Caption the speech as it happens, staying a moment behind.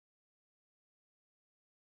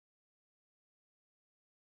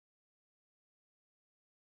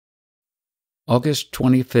August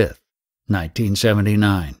 25th,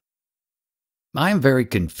 1979. I am very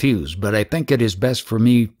confused, but I think it is best for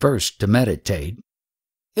me first to meditate.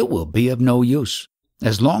 It will be of no use.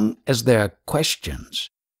 As long as there are questions,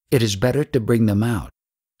 it is better to bring them out.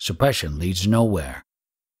 Suppression leads nowhere.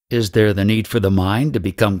 Is there the need for the mind to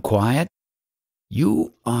become quiet?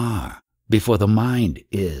 You are before the mind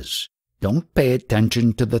is. Don't pay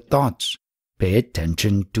attention to the thoughts. Pay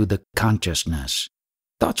attention to the consciousness.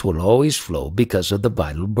 Thoughts will always flow because of the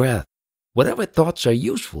vital breath. Whatever thoughts are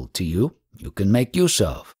useful to you, you can make use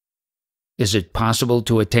of. Is it possible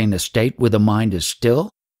to attain a state where the mind is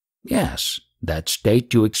still? Yes, that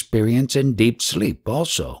state you experience in deep sleep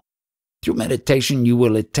also. Through meditation you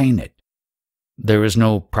will attain it. There is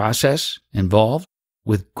no process involved.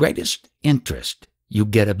 With greatest interest, you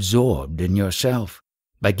get absorbed in yourself.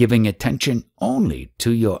 By giving attention only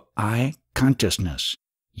to your I consciousness,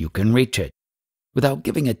 you can reach it. Without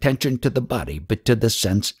giving attention to the body, but to the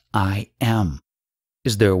sense I am.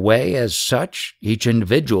 Is there a way as such? Each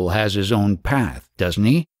individual has his own path, doesn't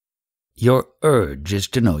he? Your urge is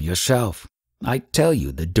to know yourself. I tell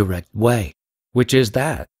you the direct way. Which is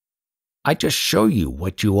that? I just show you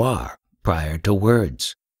what you are, prior to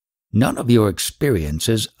words. None of your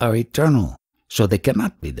experiences are eternal, so they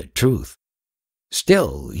cannot be the truth.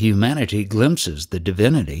 Still, humanity glimpses the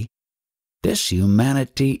divinity. This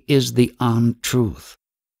humanity is the untruth.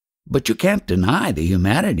 But you can't deny the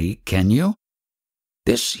humanity, can you?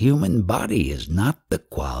 This human body is not the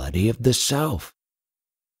quality of the self.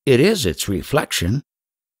 It is its reflection.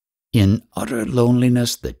 In utter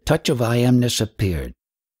loneliness, the touch of I amness appeared.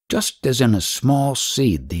 Just as in a small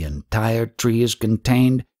seed the entire tree is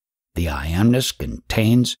contained, the I amness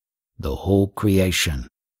contains the whole creation.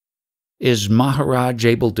 Is Maharaj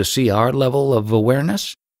able to see our level of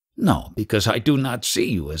awareness? No, because I do not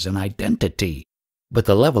see you as an identity. But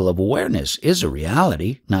the level of awareness is a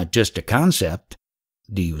reality, not just a concept.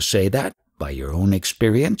 Do you say that by your own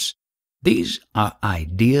experience? These are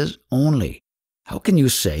ideas only. How can you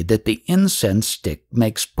say that the incense stick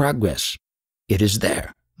makes progress? It is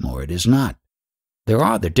there, or it is not. There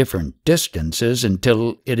are the different distances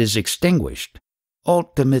until it is extinguished.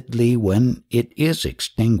 Ultimately, when it is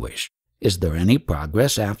extinguished, is there any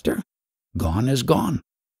progress after? Gone is gone.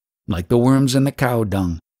 Like the worms in the cow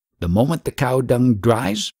dung. The moment the cow dung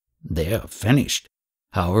dries, they are finished,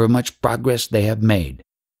 however much progress they have made.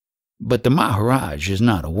 But the Maharaj is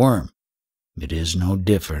not a worm. It is no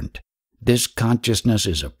different. This consciousness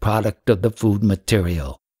is a product of the food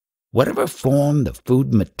material. Whatever form the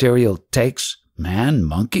food material takes, man,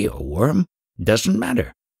 monkey, or worm, doesn't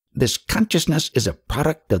matter. This consciousness is a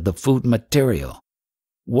product of the food material.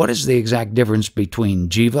 What is the exact difference between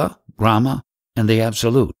Jiva, Brahma, and the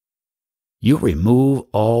Absolute? You remove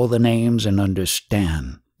all the names and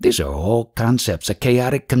understand. These are all concepts, a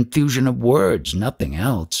chaotic confusion of words, nothing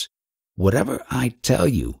else. Whatever I tell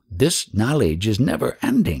you, this knowledge is never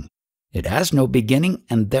ending. It has no beginning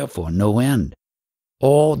and therefore no end.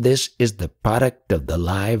 All this is the product of the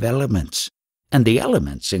live elements, and the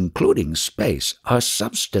elements, including space, are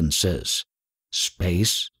substances.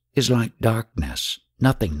 Space is like darkness,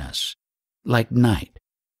 nothingness, like night.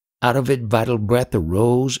 Out of it vital breath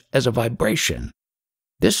arose as a vibration.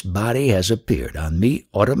 This body has appeared on me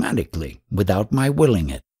automatically, without my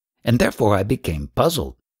willing it, and therefore I became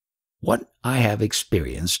puzzled. What I have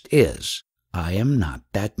experienced is, I am not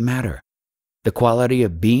that matter. The quality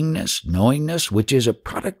of beingness, knowingness, which is a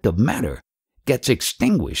product of matter, gets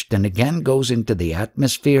extinguished and again goes into the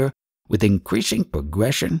atmosphere with increasing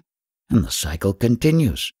progression, and the cycle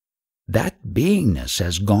continues. That beingness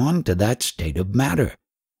has gone to that state of matter,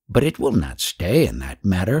 but it will not stay in that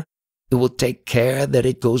matter. It will take care that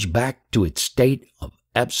it goes back to its state of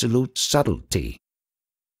absolute subtlety.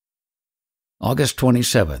 August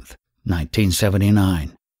 27th,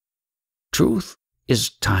 1979. Truth is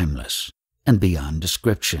timeless and beyond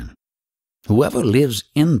description. Whoever lives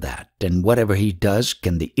in that and whatever he does,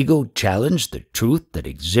 can the ego challenge the truth that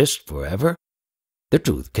exists forever? The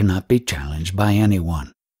truth cannot be challenged by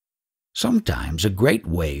anyone. Sometimes a great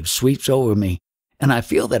wave sweeps over me, and I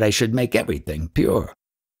feel that I should make everything pure.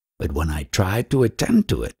 But when I try to attend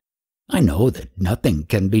to it, I know that nothing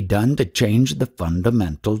can be done to change the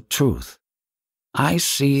fundamental truth. I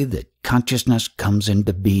see that consciousness comes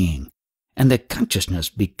into being, and that consciousness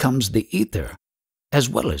becomes the ether, as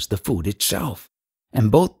well as the food itself,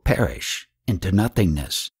 and both perish into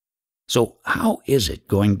nothingness. So how is it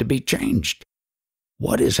going to be changed?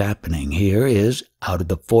 What is happening here is, out of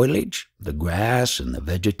the foliage, the grass, and the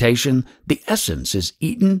vegetation, the essence is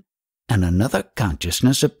eaten, and another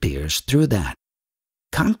consciousness appears through that.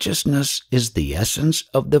 Consciousness is the essence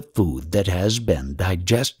of the food that has been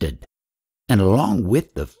digested, and along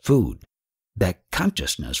with the food, that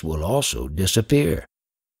consciousness will also disappear.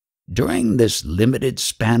 During this limited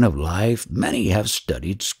span of life, many have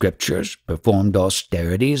studied scriptures, performed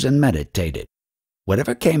austerities, and meditated.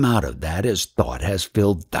 Whatever came out of that as thought has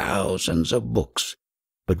filled thousands of books.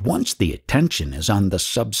 But once the attention is on the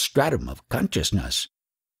substratum of consciousness,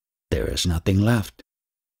 there is nothing left.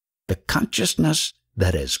 The consciousness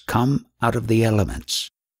that has come out of the elements,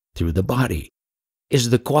 through the body, is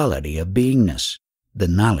the quality of beingness, the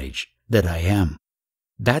knowledge that I am.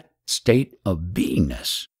 That state of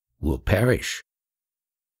beingness will perish.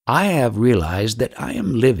 I have realized that I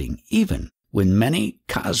am living even when many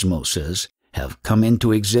cosmoses have come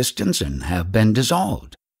into existence and have been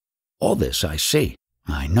dissolved. All this I see,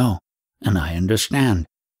 I know, and I understand.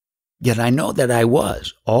 Yet I know that I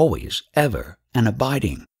was always, ever, and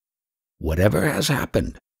abiding. Whatever has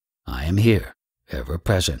happened, I am here, ever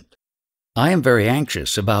present. I am very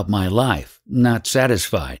anxious about my life, not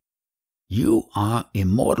satisfied. You are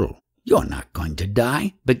immortal. You're not going to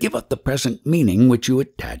die, but give up the present meaning which you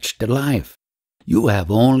attach to life. You have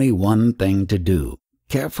only one thing to do.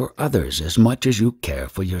 Care for others as much as you care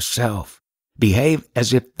for yourself. Behave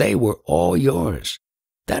as if they were all yours.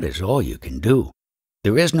 That is all you can do.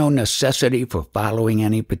 There is no necessity for following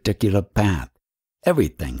any particular path.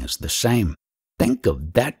 Everything is the same. Think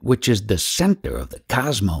of that which is the center of the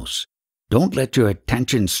cosmos. Don't let your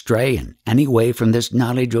attention stray in any way from this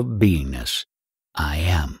knowledge of beingness. I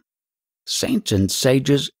am. Saints and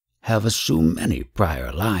sages have assumed many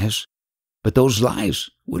prior lives, but those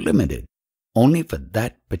lives were limited only for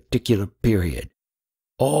that particular period.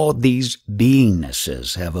 All these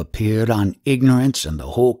beingnesses have appeared on ignorance, and the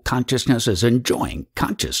whole consciousness is enjoying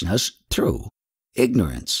consciousness through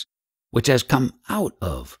ignorance, which has come out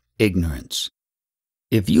of ignorance.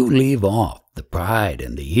 If you leave off the pride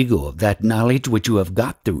and the ego of that knowledge which you have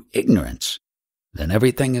got through ignorance, then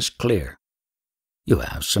everything is clear. You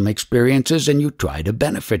have some experiences and you try to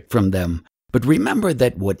benefit from them, but remember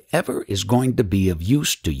that whatever is going to be of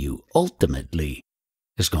use to you ultimately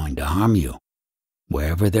is going to harm you.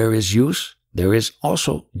 Wherever there is use, there is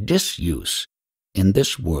also disuse in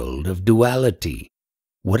this world of duality.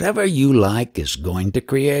 Whatever you like is going to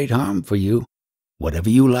create harm for you. Whatever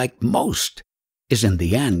you like most is in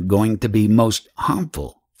the end going to be most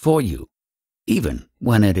harmful for you, even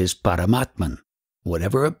when it is Paramatman.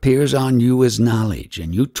 Whatever appears on you as knowledge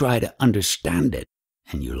and you try to understand it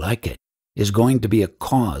and you like it, is going to be a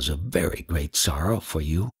cause of very great sorrow for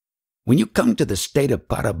you. When you come to the state of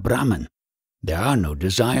Parabrahman, there are no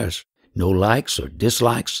desires, no likes or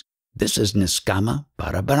dislikes. This is Niskama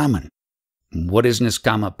Parabrahman. What is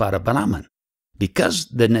Niskama Parabrahman? Because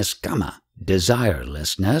the Niskama,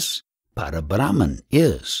 desirelessness, Parabrahman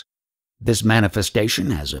is. This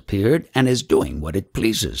manifestation has appeared and is doing what it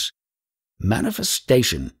pleases.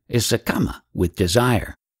 Manifestation is Sakama with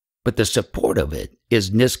desire, but the support of it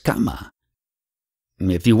is Niskama.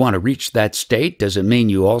 If you want to reach that state, does it mean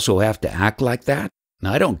you also have to act like that?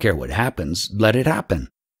 I don't care what happens, let it happen.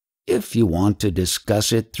 If you want to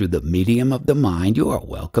discuss it through the medium of the mind, you are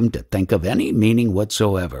welcome to think of any meaning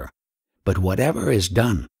whatsoever. But whatever is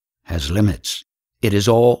done has limits. It is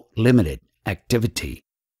all limited activity.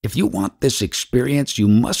 If you want this experience, you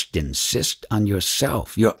must insist on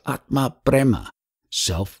yourself, your Atma Prema,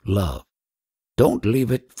 self-love. Don't leave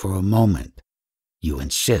it for a moment. You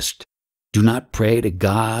insist. Do not pray to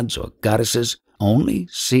gods or goddesses, only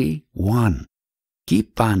see one.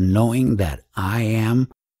 Keep on knowing that I am,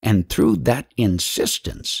 and through that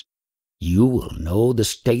insistence, you will know the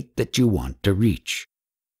state that you want to reach.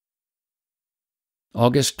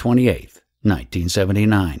 August 28th,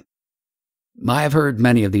 1979. I have heard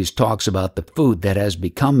many of these talks about the food that has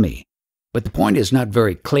become me, but the point is not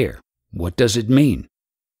very clear. What does it mean?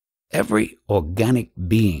 Every organic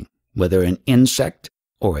being, whether an insect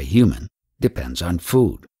or a human, depends on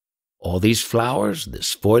food. All these flowers,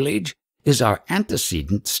 this foliage, is our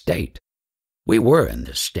antecedent state. We were in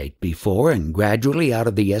this state before, and gradually out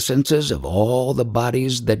of the essences of all the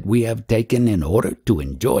bodies that we have taken in order to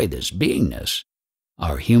enjoy this beingness,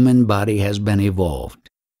 our human body has been evolved.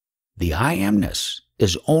 The I amness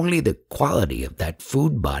is only the quality of that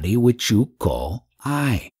food body which you call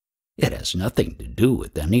I. It has nothing to do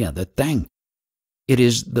with any other thing. It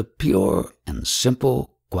is the pure and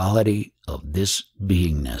simple quality of this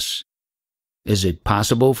beingness. Is it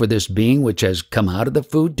possible for this being which has come out of the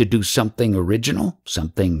food to do something original,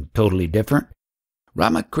 something totally different?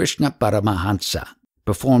 Ramakrishna Paramahansa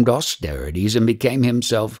performed austerities and became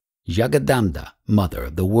himself Jagadamba, mother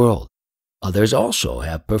of the world. Others also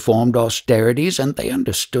have performed austerities, and they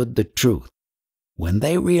understood the truth. When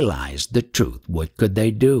they realized the truth, what could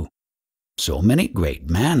they do? So many great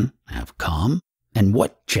men have come, and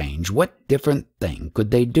what change, what different thing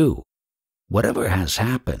could they do? Whatever has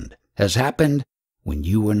happened when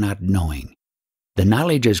you were not knowing. The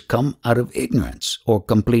knowledge has come out of ignorance or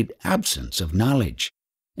complete absence of knowledge,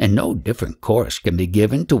 and no different course can be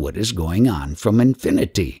given to what is going on from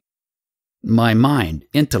infinity. My mind,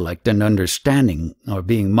 intellect, and understanding are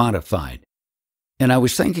being modified, and I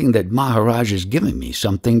was thinking that Maharaj is giving me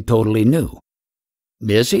something totally new.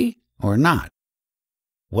 Is he or not?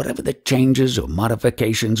 Whatever the changes or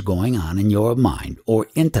modifications going on in your mind or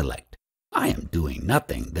intellect, I am doing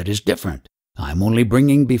nothing that is different. I am only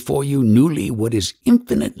bringing before you newly what is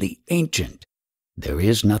infinitely ancient. There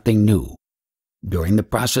is nothing new. During the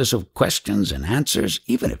process of questions and answers,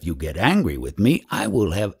 even if you get angry with me, I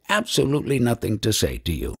will have absolutely nothing to say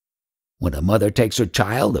to you. When a mother takes her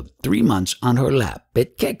child of 3 months on her lap,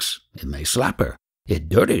 it kicks, it may slap her, it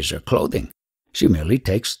dirties her clothing. She merely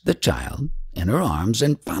takes the child in her arms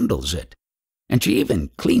and fondles it, and she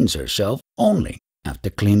even cleans herself only after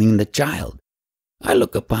cleaning the child. I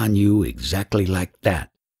look upon you exactly like that,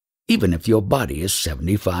 even if your body is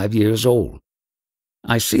 75 years old.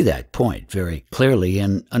 I see that point very clearly,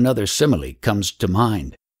 and another simile comes to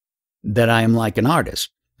mind, that I am like an artist.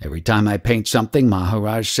 Every time I paint something,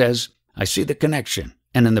 Maharaj says, I see the connection,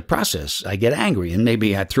 and in the process I get angry and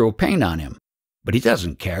maybe I throw paint on him. But he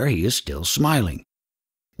doesn't care, he is still smiling.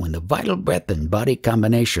 When the vital breath and body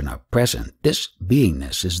combination are present, this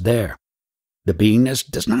beingness is there. The beingness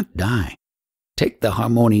does not die. Take the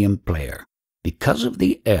harmonium player. Because of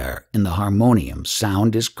the air in the harmonium,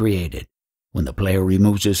 sound is created. When the player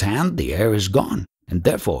removes his hand, the air is gone, and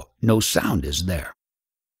therefore no sound is there.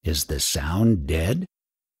 Is the sound dead?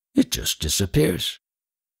 It just disappears.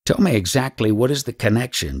 Tell me exactly what is the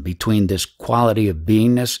connection between this quality of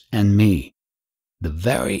beingness and me. The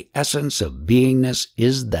very essence of beingness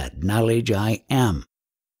is that knowledge I am.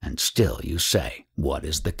 And still you say, what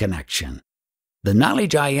is the connection? The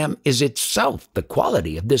knowledge I am is itself the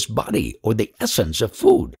quality of this body or the essence of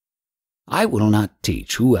food. I will not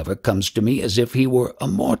teach whoever comes to me as if he were a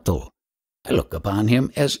mortal. I look upon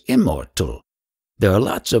him as immortal. There are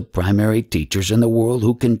lots of primary teachers in the world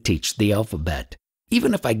who can teach the alphabet.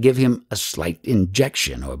 Even if I give him a slight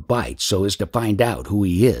injection or bite so as to find out who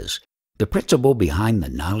he is, the principle behind the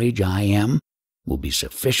knowledge I am will be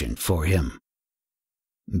sufficient for him.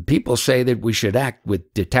 People say that we should act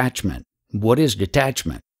with detachment. What is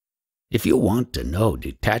detachment? If you want to know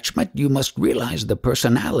detachment, you must realize the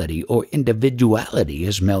personality or individuality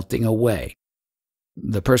is melting away.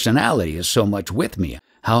 The personality is so much with me.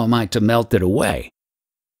 How am I to melt it away?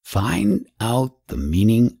 Find out the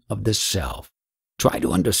meaning of the self. Try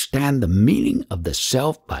to understand the meaning of the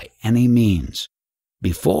self by any means.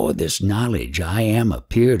 Before this knowledge I am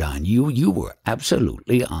appeared on you, you were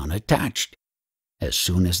absolutely unattached. As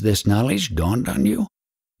soon as this knowledge dawned on you,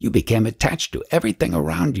 you became attached to everything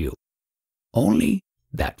around you. Only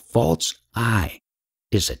that false I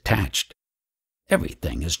is attached.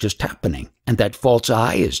 Everything is just happening, and that false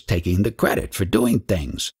I is taking the credit for doing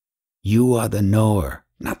things. You are the knower,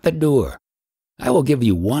 not the doer. I will give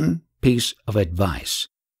you one piece of advice.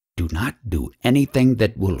 Do not do anything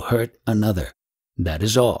that will hurt another. That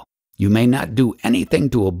is all. You may not do anything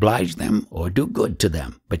to oblige them or do good to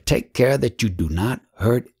them, but take care that you do not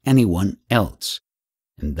hurt anyone else.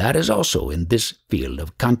 And that is also in this field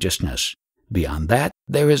of consciousness. Beyond that,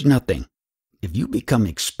 there is nothing. If you become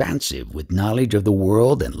expansive with knowledge of the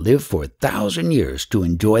world and live for 1,000 years to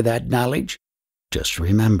enjoy that knowledge, just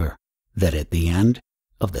remember that at the end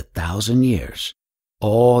of the 1,000 years,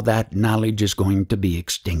 all that knowledge is going to be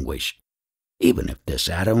extinguished. Even if this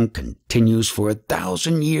atom continues for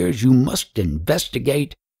 1,000 years, you must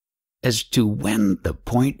investigate as to when the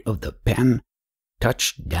point of the pen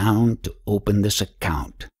touched down to open this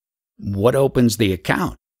account. What opens the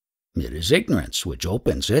account? It is ignorance which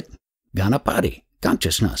opens it. Ganapati,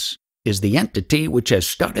 consciousness, is the entity which has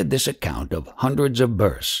started this account of hundreds of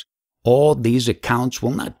births. All these accounts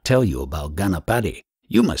will not tell you about Ganapati.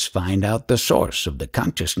 You must find out the source of the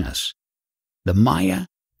consciousness. The Maya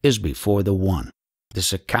is before the One.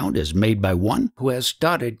 This account is made by one who has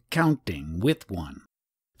started counting with one.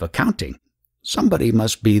 For counting, somebody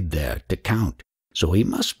must be there to count, so he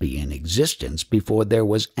must be in existence before there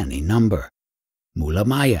was any number. Mula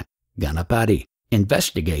Maya, Ganapati,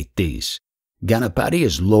 investigate these. Ganapati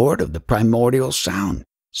is Lord of the primordial sound.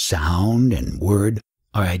 Sound and word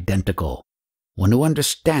are identical. One who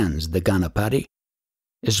understands the Ganapati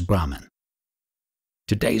is Brahman.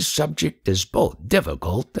 Today's subject is both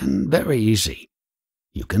difficult and very easy.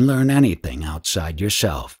 You can learn anything outside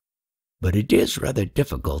yourself, but it is rather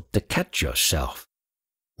difficult to catch yourself.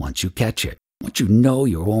 Once you catch it, once you know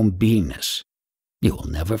your own beingness, you will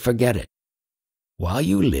never forget it. While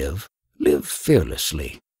you live, live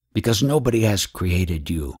fearlessly, because nobody has created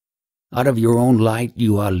you. Out of your own light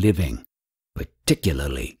you are living.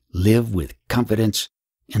 Particularly, live with confidence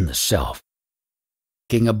in the self.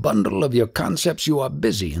 Making a bundle of your concepts, you are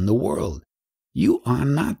busy in the world. You are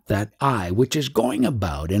not that I which is going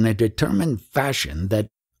about in a determined fashion that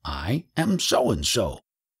I am so-and-so.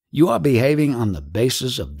 You are behaving on the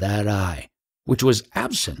basis of that I, which was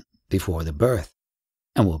absent before the birth,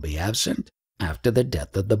 and will be absent after the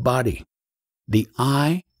death of the body. The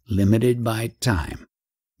I, limited by time,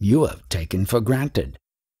 you have taken for granted.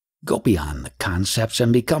 Go beyond the concepts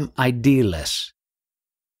and become idealists.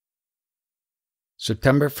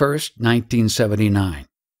 September 1st, 1979.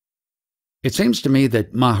 It seems to me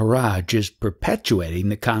that Maharaj is perpetuating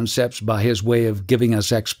the concepts by his way of giving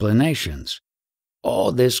us explanations.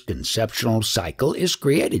 All this conceptual cycle is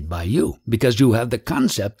created by you because you have the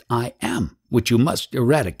concept I am, which you must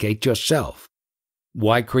eradicate yourself.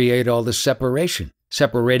 Why create all the separation,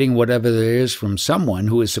 separating whatever there is from someone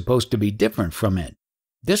who is supposed to be different from it?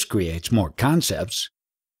 This creates more concepts.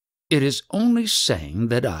 It is only saying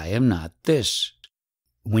that I am not this.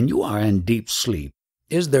 When you are in deep sleep,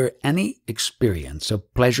 is there any experience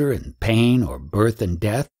of pleasure and pain or birth and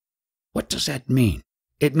death? What does that mean?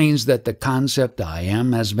 It means that the concept I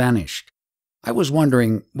am has vanished. I was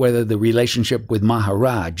wondering whether the relationship with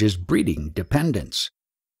Maharaj is breeding dependence,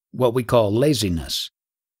 what we call laziness.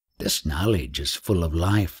 This knowledge is full of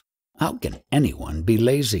life. How can anyone be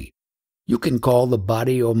lazy? You can call the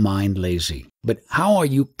body or mind lazy, but how are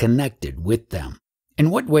you connected with them? In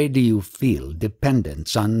what way do you feel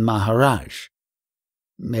dependence on Maharaj?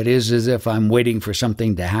 It is as if I'm waiting for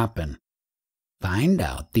something to happen. Find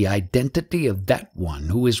out the identity of that one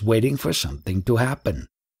who is waiting for something to happen.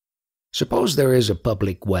 Suppose there is a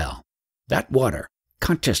public well. That water,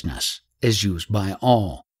 consciousness, is used by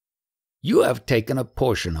all. You have taken a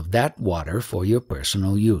portion of that water for your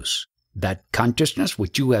personal use. That consciousness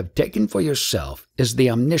which you have taken for yourself is the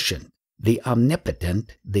omniscient, the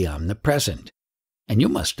omnipotent, the omnipresent. And you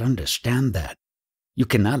must understand that. You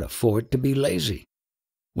cannot afford to be lazy.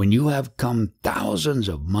 When you have come thousands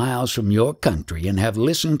of miles from your country and have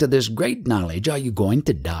listened to this great knowledge, are you going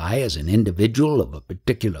to die as an individual of a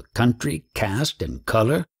particular country, caste, and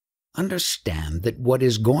color? Understand that what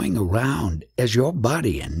is going around as your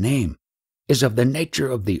body and name is of the nature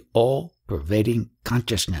of the all-pervading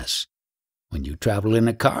consciousness. When you travel in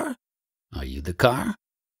a car, are you the car?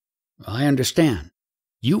 I understand.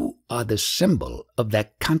 You are the symbol of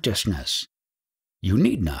that consciousness. You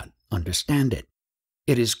need not understand it.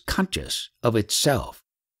 It is conscious of itself,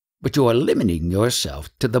 but you are limiting yourself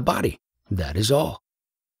to the body. That is all.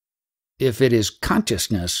 If it is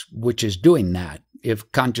consciousness which is doing that,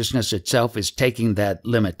 if consciousness itself is taking that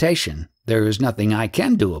limitation, there is nothing I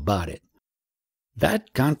can do about it.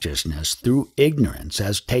 That consciousness, through ignorance,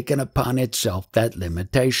 has taken upon itself that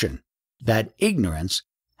limitation. That ignorance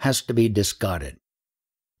has to be discarded.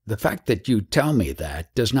 The fact that you tell me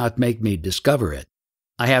that does not make me discover it.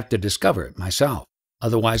 I have to discover it myself.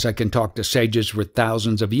 Otherwise, I can talk to sages for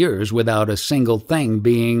thousands of years without a single thing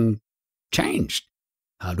being changed.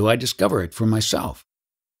 How do I discover it for myself?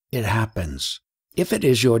 It happens. If it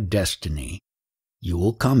is your destiny, you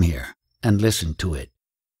will come here and listen to it,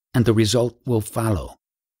 and the result will follow.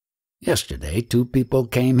 Yesterday, 2 people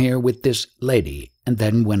came here with this lady and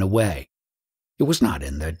then went away. It was not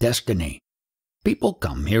in their destiny. People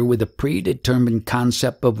come here with a predetermined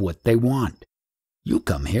concept of what they want. You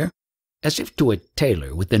come here as if to a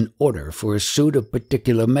tailor with an order for a suit of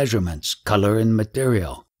particular measurements, color, and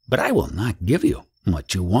material. But I will not give you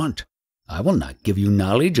what you want. I will not give you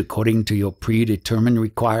knowledge according to your predetermined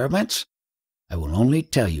requirements. I will only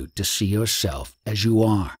tell you to see yourself as you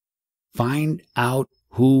are. Find out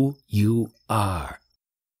who you are.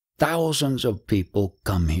 Thousands of people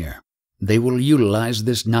come here. They will utilize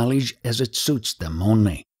this knowledge as it suits them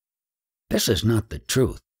only. This is not the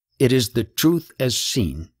truth. It is the truth as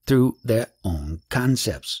seen through their own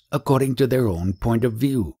concepts, according to their own point of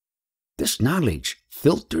view. This knowledge,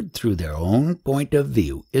 filtered through their own point of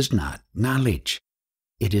view, is not knowledge.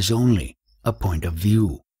 It is only a point of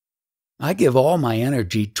view. I give all my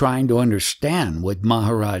energy trying to understand what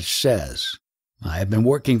Maharaj says. I have been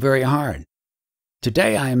working very hard.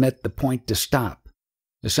 Today I am at the point to stop.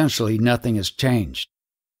 Essentially, nothing has changed.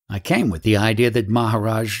 I came with the idea that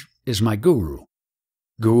Maharaj is my guru.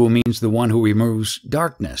 Guru means the one who removes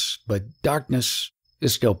darkness, but darkness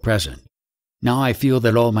is still present. Now I feel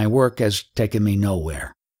that all my work has taken me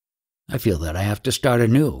nowhere. I feel that I have to start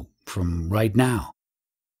anew from right now.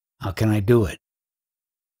 How can I do it?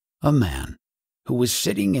 A man who was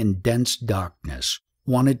sitting in dense darkness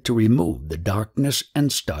wanted to remove the darkness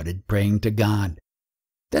and started praying to God.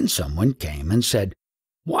 Then someone came and said,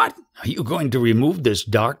 "What? Are you going to remove this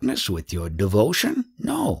darkness with your devotion?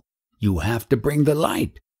 No, you have to bring the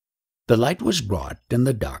light." The light was brought and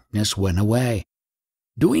the darkness went away.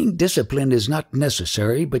 Doing discipline is not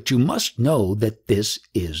necessary, but you must know that this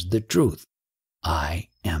is the truth. I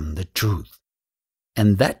am the truth.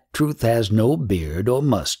 And that truth has no beard or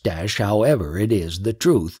mustache, however it is the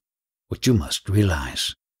truth, which you must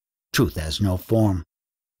realize. Truth has no form.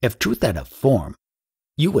 If truth had a form,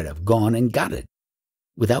 you would have gone and got it.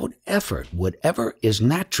 Without effort, whatever is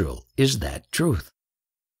natural is that truth.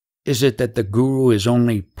 Is it that the guru is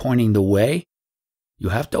only pointing the way? You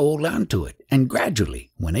have to hold on to it, and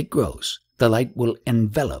gradually, when it grows, the light will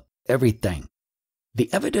envelop everything.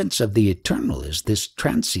 The evidence of the eternal is this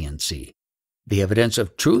transiency. The evidence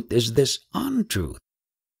of truth is this untruth.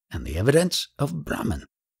 And the evidence of Brahman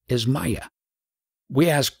is Maya. We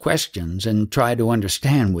ask questions and try to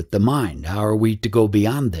understand with the mind. How are we to go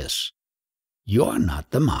beyond this? You are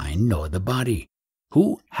not the mind nor the body.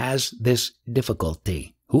 Who has this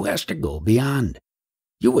difficulty? Who has to go beyond?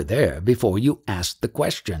 You were there before you asked the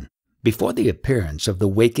question. Before the appearance of the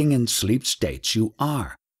waking and sleep states, you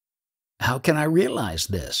are. How can I realize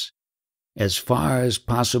this? As far as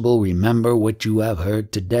possible, remember what you have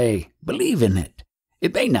heard today. Believe in it.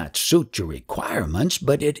 It may not suit your requirements,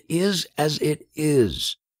 but it is as it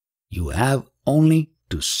is. You have only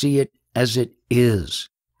to see it as it is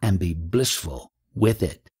and be blissful with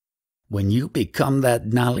it. When you become that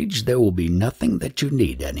knowledge, there will be nothing that you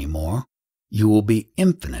need anymore. You will be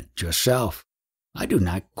infinite yourself. I do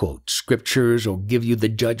not quote scriptures or give you the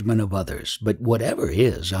judgment of others, but whatever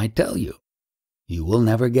is, I tell you. You will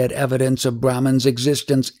never get evidence of Brahman's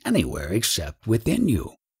existence anywhere except within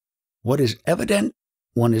you. What is evident,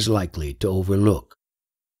 one is likely to overlook.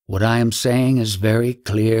 What I am saying is very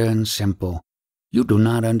clear and simple. You do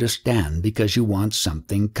not understand because you want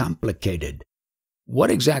something complicated.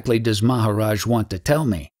 What exactly does Maharaj want to tell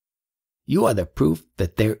me? You are the proof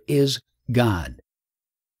that there is God.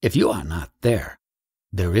 If you are not there,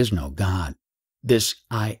 there is no God. This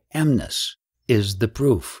I amness is the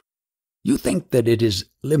proof. You think that it is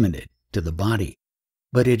limited to the body,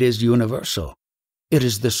 but it is universal. It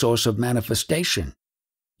is the source of manifestation.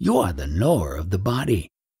 You are the knower of the body.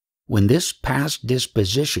 When this past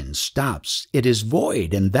disposition stops, it is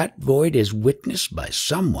void, and that void is witnessed by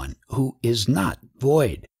someone who is not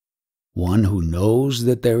void. One who knows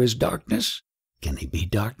that there is darkness, can he be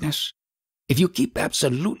darkness? If you keep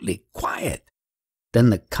absolutely quiet, then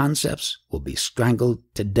the concepts will be strangled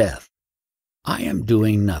to death. I am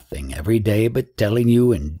doing nothing every day but telling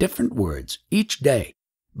you in different words each day,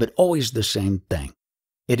 but always the same thing.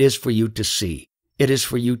 It is for you to see. It is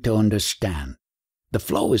for you to understand. The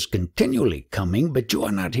flow is continually coming, but you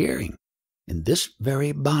are not hearing. In this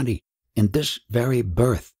very body, in this very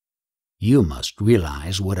birth, you must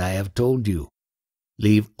realize what I have told you.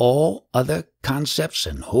 Leave all other concepts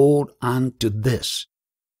and hold on to this.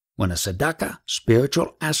 When a sadhaka,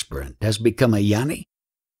 spiritual aspirant, has become a yani,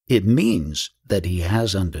 it means that he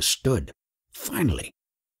has understood, finally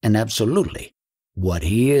and absolutely, what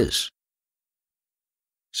he is.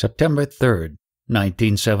 September 3rd,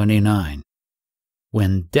 1979.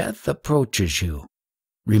 When death approaches you,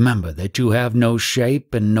 remember that you have no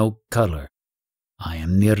shape and no color. I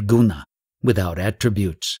am nirguna, without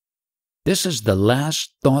attributes. This is the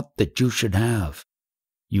last thought that you should have.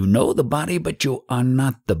 You know the body, but you are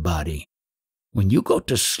not the body. When you go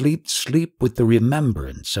to sleep, sleep with the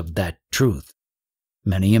remembrance of that truth.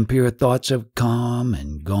 Many impure thoughts have come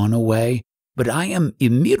and gone away, but I am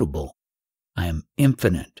immutable. I am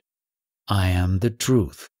infinite. I am the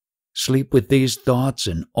truth. Sleep with these thoughts,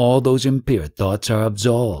 and all those impure thoughts are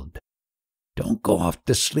absolved. Don't go off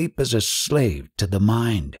to sleep as a slave to the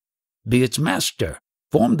mind. Be its master.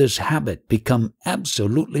 Form this habit. Become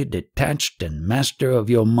absolutely detached and master of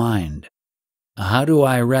your mind. How do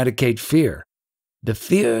I eradicate fear? The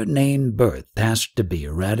fear named birth has to be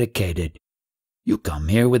eradicated. You come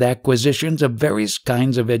here with acquisitions of various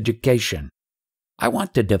kinds of education. I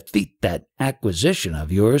want to defeat that acquisition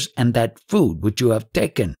of yours and that food which you have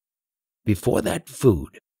taken. Before that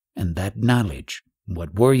food and that knowledge,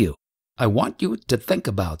 what were you? I want you to think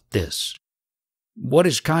about this. What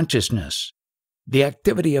is consciousness? The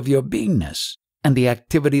activity of your beingness and the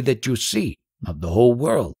activity that you see of the whole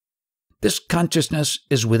world. This consciousness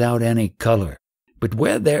is without any color. But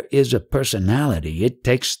where there is a personality, it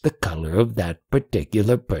takes the color of that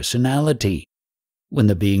particular personality. When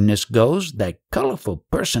the beingness goes, that colorful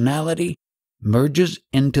personality merges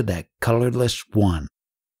into that colorless one,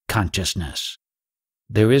 consciousness.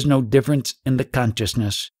 There is no difference in the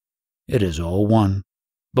consciousness. It is all one,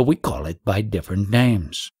 but we call it by different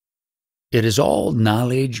names. It is all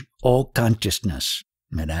knowledge, all consciousness.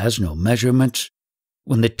 It has no measurements.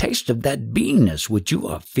 When the taste of that beingness which you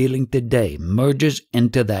are feeling today merges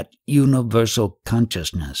into that universal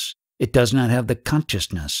consciousness, it does not have the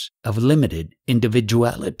consciousness of limited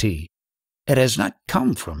individuality. It has not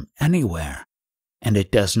come from anywhere, and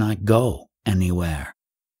it does not go anywhere.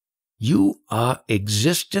 You are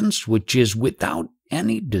existence which is without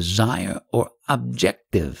any desire or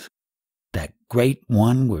objective, that great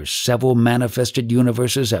one where several manifested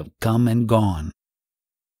universes have come and gone.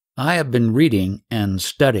 I have been reading and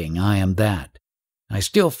studying I Am That. I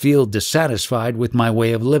still feel dissatisfied with my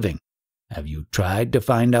way of living. Have you tried to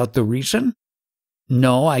find out the reason?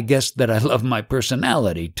 No, I guess that I love my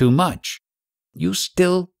personality too much. You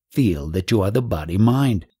still feel that you are the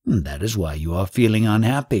body-mind, and that is why you are feeling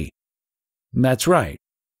unhappy. That's right.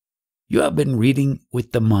 You have been reading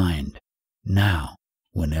with the mind. Now,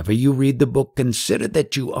 whenever you read the book, consider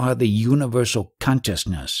that you are the universal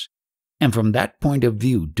consciousness. And from that point of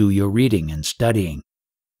view, do your reading and studying.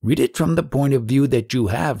 Read it from the point of view that you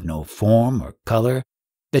have no form or color,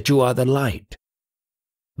 that you are the light.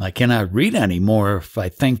 I cannot read any more if I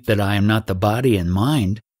think that I am not the body and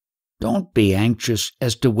mind. Don't be anxious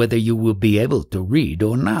as to whether you will be able to read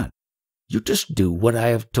or not. You just do what I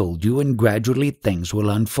have told you, and gradually things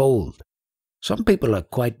will unfold. Some people are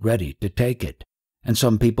quite ready to take it, and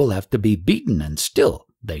some people have to be beaten, and still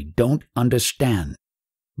they don't understand.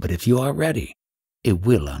 But if you are ready, it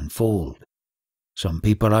will unfold. Some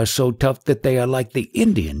people are so tough that they are like the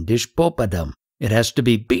Indian dish popadum. It has to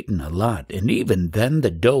be beaten a lot, and even then the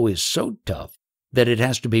dough is so tough that it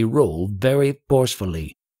has to be rolled very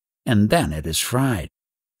forcefully, and then it is fried.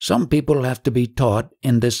 Some people have to be taught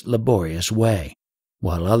in this laborious way,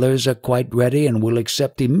 while others are quite ready and will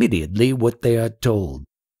accept immediately what they are told.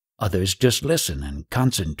 Others just listen and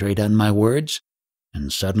concentrate on my words,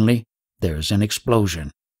 and suddenly there is an explosion.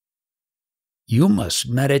 You must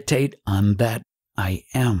meditate on that I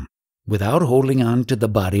am, without holding on to the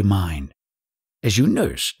body-mind. As you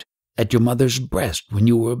nursed at your mother's breast when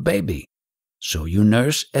you were a baby, so you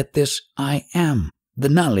nurse at this I am, the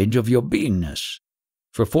knowledge of your beingness.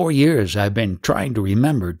 For 4 years I've been trying to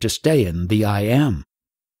remember to stay in the I am.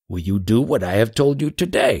 Will you do what I have told you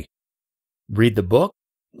today? Read the book?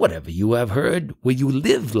 Whatever you have heard, will you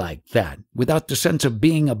live like that, without the sense of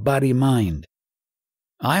being a body-mind?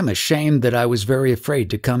 I am ashamed that I was very afraid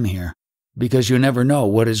to come here, because you never know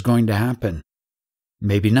what is going to happen.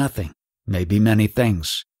 Maybe nothing, maybe many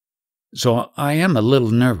things. So I am a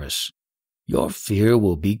little nervous. Your fear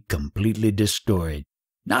will be completely destroyed.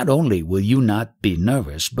 Not only will you not be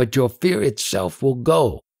nervous, but your fear itself will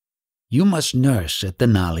go. You must nurse at the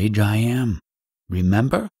knowledge I am.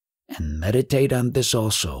 Remember and meditate on this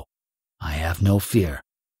also. I have no fear.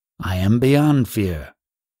 I am beyond fear.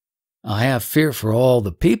 I have fear for all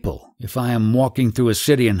the people. If I am walking through a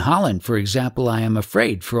city in Holland, for example, I am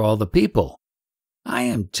afraid for all the people. I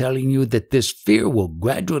am telling you that this fear will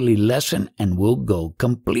gradually lessen and will go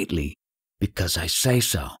completely, because I say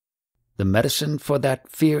so. The medicine for that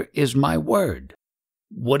fear is my word.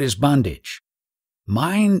 What is bondage?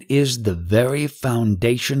 Mind is the very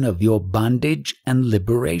foundation of your bondage and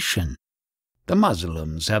liberation. The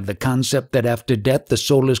Muslims have the concept that after death the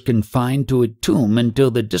soul is confined to a tomb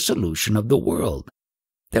until the dissolution of the world.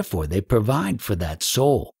 Therefore they provide for that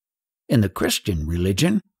soul. In the Christian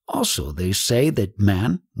religion, also they say that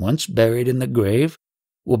man, once buried in the grave,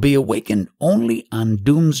 will be awakened only on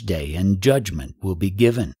doomsday and judgment will be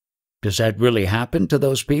given. Does that really happen to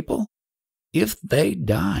those people? If they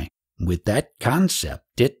die with that concept,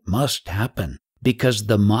 it must happen, because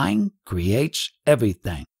the mind creates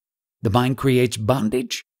everything. The mind creates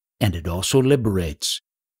bondage, and it also liberates.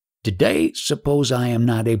 Today, suppose I am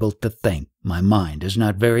not able to think. My mind is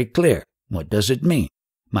not very clear. What does it mean?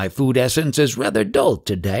 My food essence is rather dull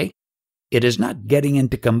today. It is not getting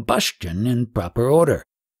into combustion in proper order.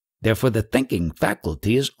 Therefore, the thinking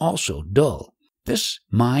faculty is also dull. This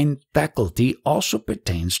mind faculty also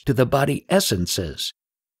pertains to the body essences,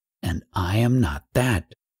 and I am not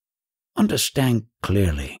that. Understand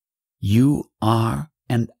clearly. You are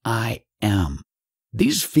and I am.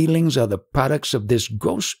 These feelings are the products of this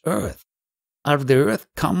gross earth. Out of the earth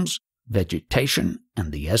comes vegetation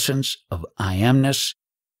and the essence of I amness.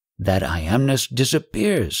 That I amness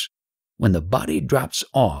disappears. When the body drops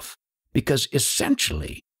off, because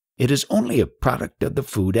essentially it is only a product of the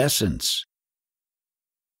food essence.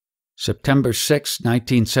 September 6,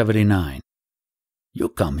 1979. You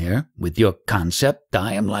come here with your concept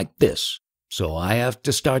I am like this, so I have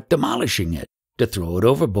to start demolishing it, to throw it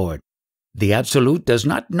overboard. The Absolute does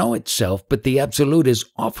not know itself, but the Absolute is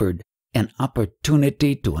offered an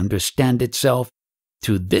opportunity to understand itself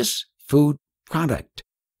through this food product,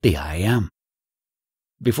 the I Am.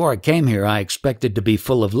 Before I came here, I expected to be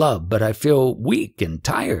full of love, but I feel weak and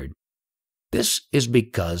tired. This is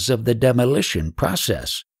because of the demolition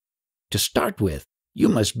process. To start with, you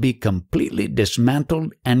must be completely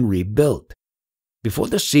dismantled and rebuilt. Before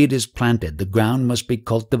the seed is planted, the ground must be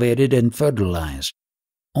cultivated and fertilized.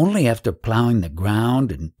 Only after plowing the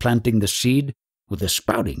ground and planting the seed will the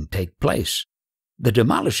sprouting take place. The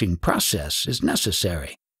demolishing process is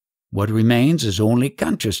necessary. What remains is only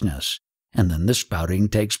consciousness, and then the sprouting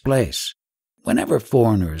takes place. Whenever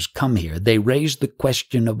foreigners come here, they raise the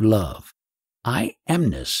question of love. I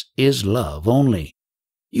amness is love only.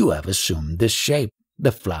 You have assumed this shape,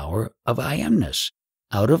 the flower of I amness,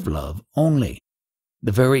 out of love only.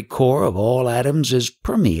 The very core of all atoms is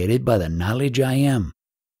permeated by the knowledge I am.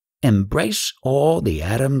 Embrace all the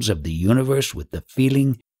atoms of the universe with the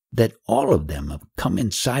feeling that all of them have come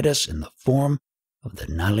inside us in the form of the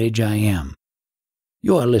knowledge I am.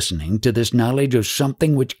 You are listening to this knowledge of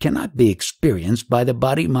something which cannot be experienced by the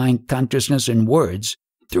body-mind consciousness in words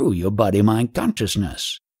through your body-mind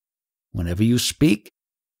consciousness. Whenever you speak,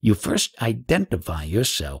 you first identify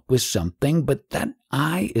yourself with something, but that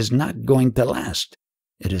I is not going to last.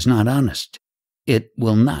 It is not honest. It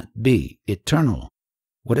will not be eternal.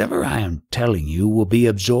 Whatever I am telling you will be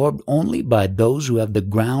absorbed only by those who have the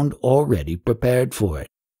ground already prepared for it.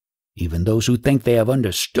 Even those who think they have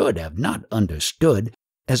not understood,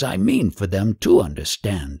 as I mean for them to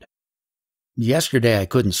understand. Yesterday I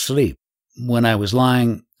couldn't sleep. When I was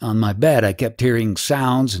lying on my bed, I kept hearing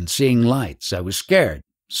sounds and seeing lights. I was scared,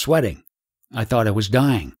 sweating. I thought I was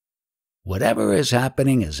dying. Whatever is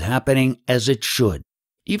happening as it should.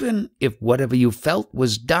 Even if whatever you felt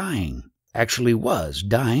was dying actually was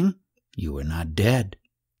dying, you are not dead.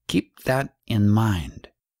 Keep that in mind.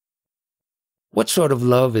 What sort of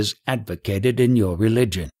love is advocated in your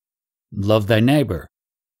religion? Love thy neighbor.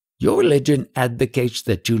 Your religion advocates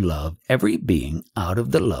that you love every being out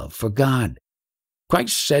of the love for God.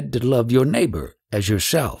 Christ said to love your neighbor as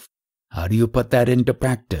yourself. How do you put that into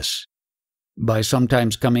practice? By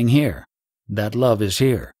sometimes coming here. That love is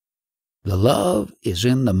here. The love is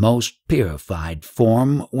in the most purified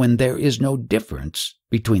form when there is no difference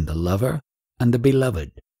between the lover and the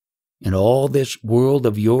beloved. In all this world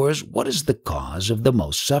of yours, what is the cause of the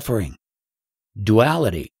most suffering?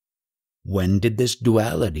 Duality. When did this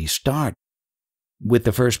duality start? With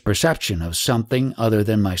the first perception of something other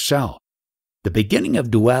than myself. The beginning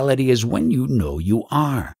of duality is when you know you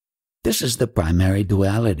are. This is the primary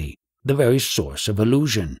duality, the very source of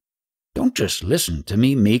illusion. Don't just listen to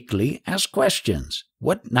me meekly, ask questions.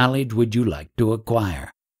 What knowledge would you like to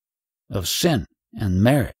acquire? Of sin and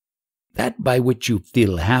merit. That by which you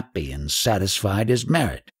feel happy and satisfied is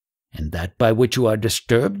merit, and that by which you are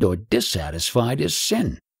disturbed or dissatisfied is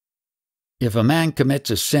sin. If a man commits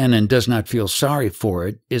a sin and does not feel sorry for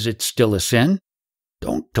it, is it still a sin?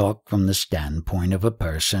 Don't talk from the standpoint of a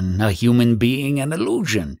person, a human being, an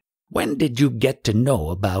illusion. When did you get to know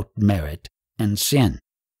about merit and sin?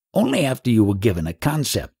 Only after you were given a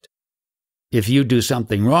concept. If you do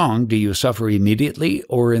something wrong, do you suffer immediately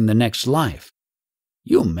or in the next life?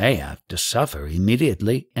 You may have to suffer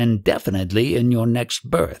immediately and definitely in your next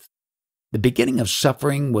birth. The beginning of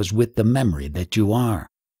suffering was with the memory that you are.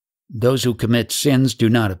 Those who commit sins do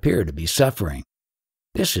not appear to be suffering.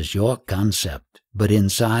 This is your concept, but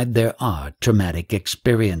inside there are traumatic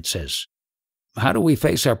experiences. How do we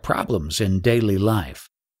face our problems in daily life?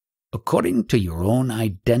 According to your own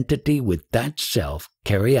identity with that self,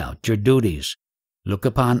 carry out your duties. Look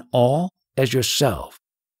upon all as yourself.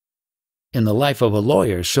 In the life of a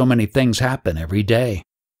lawyer, so many things happen every day.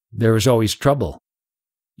 There is always trouble.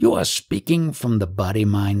 You are speaking from the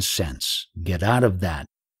body-mind sense. Get out of that.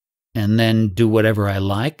 And then do whatever I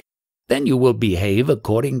like. Then you will behave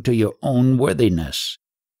according to your own worthiness.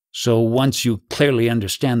 So once you clearly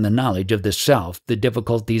understand the knowledge of the self, the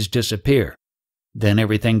difficulties disappear. Then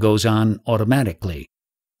everything goes on automatically.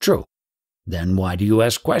 True. Then why do you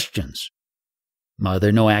ask questions? Are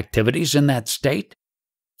there no activities in that state?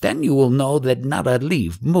 Then you will know that not a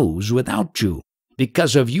leaf moves without you.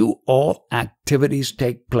 Because of you, all activities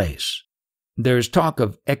take place. There is talk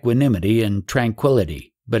of equanimity and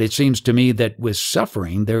tranquility, but it seems to me that with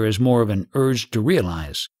suffering there is more of an urge to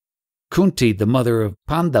realize. Kunti, the mother of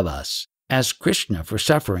Pandavas, asked Krishna for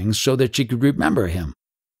suffering so that she could remember him.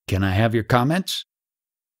 Can I have your comments?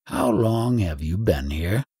 How long have you been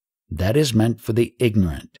here? That is meant for the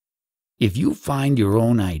ignorant. If you find your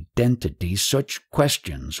own identity, such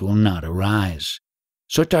questions will not arise.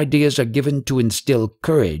 Such ideas are given to instill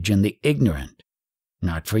courage in the ignorant,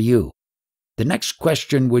 not for you. The next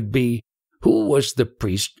question would be, who was the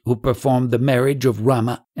priest who performed the marriage of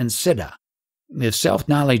Rama and Sita? If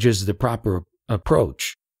self-knowledge is the proper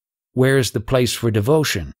approach, where is the place for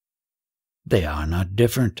devotion? They are not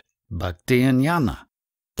different. Bhakti and jnana.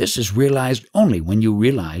 This is realized only when you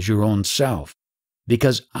realize your own self.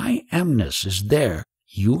 Because I amness is there,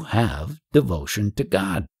 you have devotion to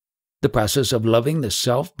God. The process of loving the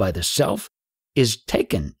self by the self is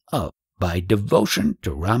taken up by devotion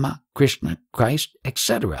to Rama, Krishna, Christ,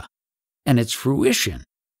 etc. And its fruition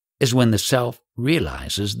is when the self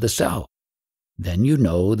realizes the self. Then you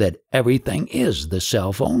know that everything is the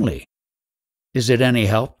self only. Is it any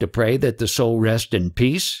help to pray that the soul rest in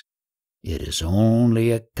peace? It is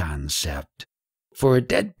only a concept. For a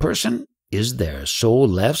dead person, is there a soul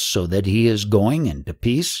left so that he is going into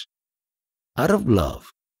peace? Out of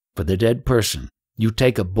love for the dead person, you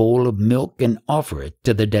take a bowl of milk and offer it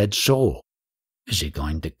to the dead soul. Is he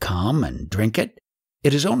going to come and drink it?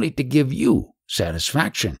 It is only to give you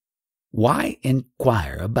satisfaction. Why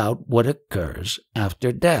inquire about what occurs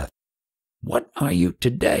after death? What are you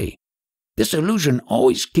today? This illusion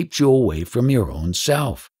always keeps you away from your own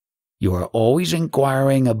self. You are always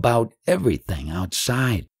inquiring about everything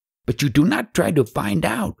outside, but you do not try to find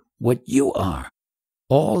out what you are.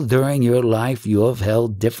 All during your life you have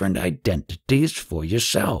held different identities for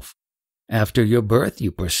yourself. After your birth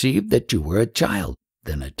you perceived that you were a child,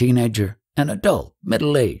 then a teenager, an adult,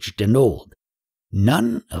 middle-aged, and old.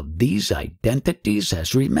 None of these identities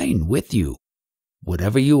has remained with you.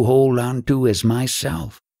 Whatever you hold on to as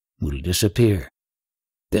myself will disappear.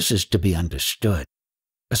 This is to be understood.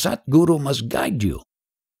 A Satguru must guide you.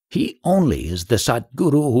 He only is the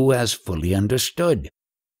Satguru who has fully understood.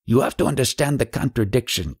 You have to understand the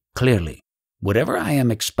contradiction clearly. Whatever I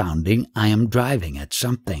am expounding, I am driving at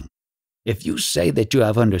something. If you say that you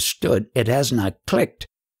have understood, it has not clicked.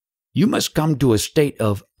 You must come to a state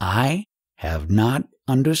of, I have not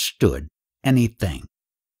understood anything.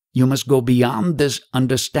 You must go beyond this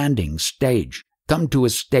understanding stage, come to a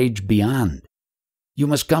stage beyond. You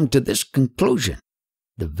must come to this conclusion.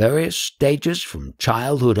 The various stages from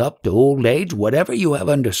childhood up to old age, whatever you have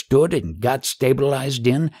understood and got stabilized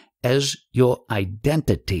in as your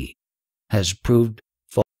identity, has proved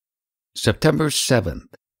false. September 7th,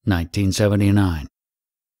 1979.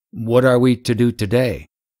 What are we to do today?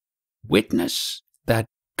 Witness that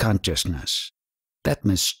consciousness, that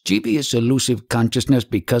mischievous elusive consciousness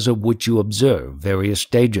because of which you observe various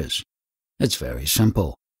stages. It's very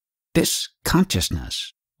simple. This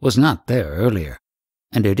consciousness was not there earlier,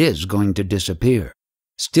 and it is going to disappear.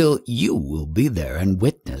 Still, you will be there and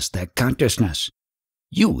witness that consciousness.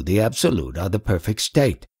 You, the Absolute, are the perfect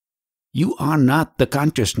state. You are not the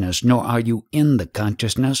consciousness, nor are you in the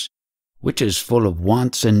consciousness, which is full of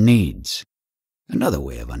wants and needs. Another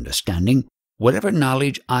way of understanding, whatever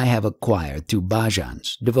knowledge I have acquired through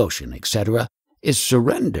bhajans, devotion, etc., is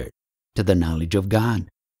surrendered to the knowledge of God.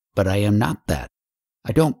 But I am not that.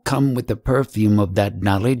 I don't come with the perfume of that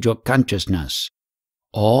knowledge or consciousness.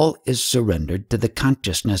 All is surrendered to the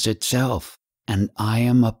consciousness itself, and I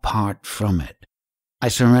am apart from it. I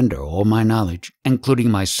surrender all my knowledge,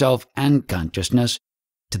 including myself and consciousness,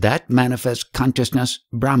 to that manifest consciousness,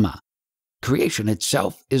 Brahma. Creation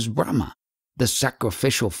itself is Brahma. The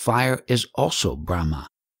sacrificial fire is also Brahma,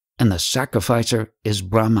 and the sacrificer is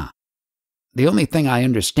Brahma. The only thing I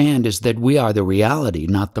understand is that we are the reality,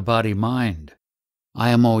 not the body-mind. I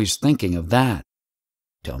am always thinking of that.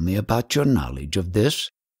 Tell me about your knowledge of this.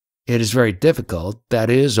 It is very difficult, that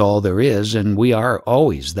is all there is, and we are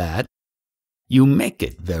always that. You make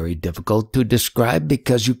it very difficult to describe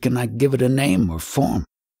because you cannot give it a name or form.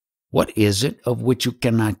 What is it of which you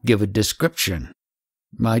cannot give a description?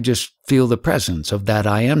 I just feel the presence of that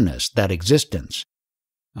I amness, that existence.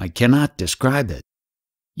 I cannot describe it.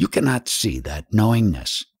 You cannot see that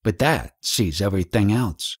knowingness, but that sees everything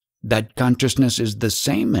else. That consciousness is the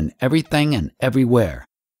same in everything and everywhere.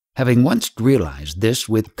 Having once realized this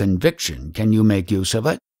with conviction, can you make use of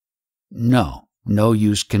it? No, no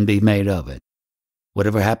use can be made of it.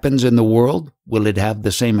 Whatever happens in the world, will it have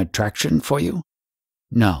the same attraction for you?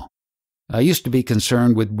 No. I used to be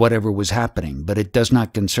concerned with whatever was happening, but it does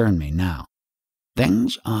not concern me now.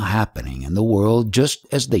 Things are happening in the world just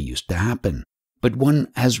as they used to happen, but one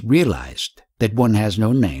has realized that one has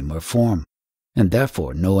no name or form. and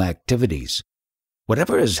therefore no activities.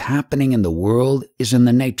 Whatever is happening in the world is in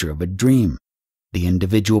the nature of a dream. The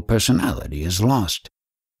individual personality is lost.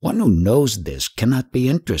 One who knows this cannot be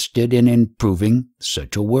interested in improving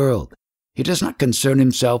such a world. He does not concern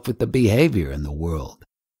himself with the behavior in the world.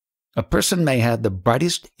 A person may have the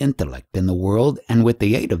brightest intellect in the world and with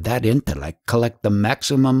the aid of that intellect collect the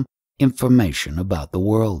maximum information about the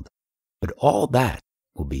world. But all that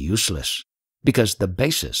will be useless because the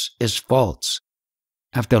basis is false.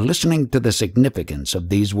 After listening to the significance of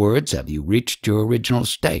these words, have you reached your original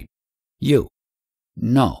state? You?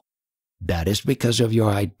 No. That is because of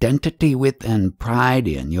your identity with and pride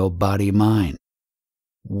in your body-mind.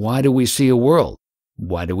 Why do we see a world?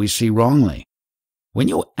 Why do we see wrongly? When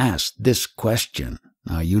you ask this question,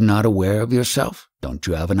 are you not aware of yourself? Don't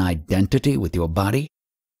you have an identity with your body?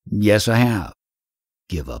 Yes, I have.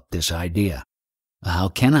 Give up this idea. How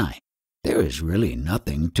can I? There is really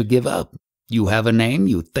nothing to give up. You have a name,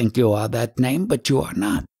 you think you are that name, but you are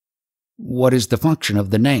not. What is the function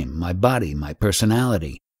of the name, my body, my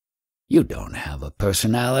personality? You don't have a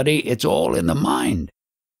personality, it's all in the mind.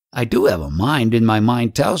 I do have a mind, and my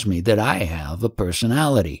mind tells me that I have a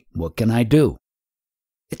personality. What can I do?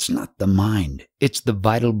 It's not the mind, it's the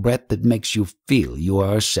vital breath that makes you feel you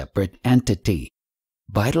are a separate entity.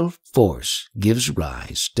 Vital force gives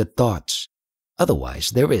rise to thoughts. Otherwise,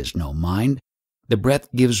 there is no mind. The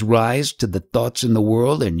breath gives rise to the thoughts in the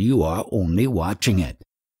world, and you are only watching it.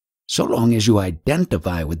 So long as you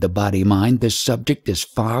identify with the body-mind, this subject is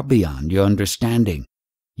far beyond your understanding.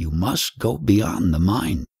 You must go beyond the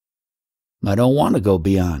mind. I don't want to go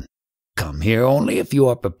beyond. Come here only if you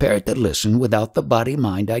are prepared to listen without the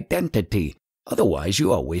body-mind identity. Otherwise,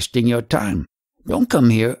 you are wasting your time. Don't come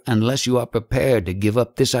here unless you are prepared to give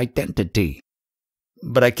up this identity.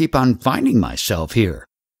 But I keep on finding myself here.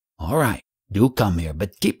 All right, do come here,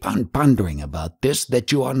 but keep on pondering about this,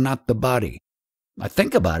 that you are not the body. I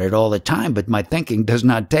think about it all the time, but my thinking does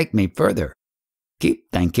not take me further.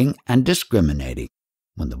 Keep thinking and discriminating.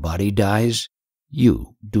 When the body dies,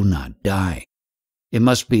 you do not die. It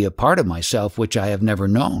must be a part of myself which I have never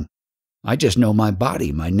known. I just know my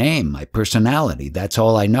body, my name, my personality. That's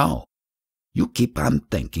all I know. You keep on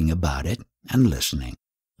thinking about it and listening.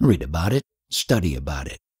 Read about it, study about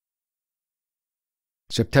it.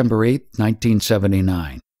 September 8,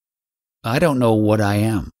 1979. I don't know what I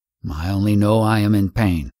am. I only know I am in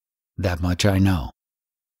pain. That much I know.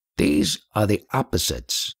 These are the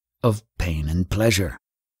opposites of pain and pleasure.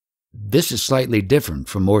 This is slightly different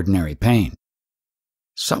from ordinary pain.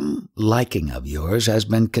 Some liking of yours has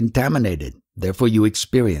been contaminated, therefore you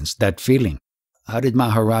experience that feeling. How did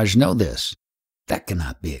Maharaj know this? That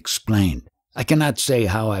cannot be explained. I cannot say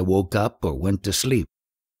how I woke up or went to sleep.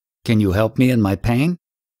 Can you help me in my pain?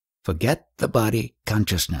 Forget the body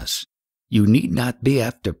consciousness. You need not be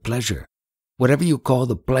after pleasure. Whatever you call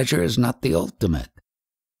the pleasure is not the ultimate.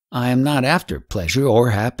 I am not after pleasure or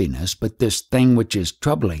happiness, but this thing which is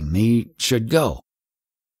troubling me should go.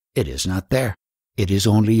 It is not there. It is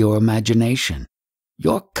only your imagination,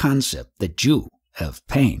 your concept that you have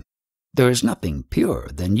pain. There is nothing purer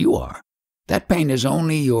than you are. That pain is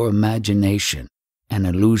only your imagination, an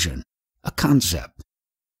illusion, a concept.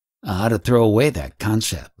 How to throw away that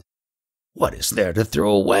concept? What is there to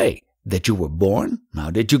throw away? That you were born?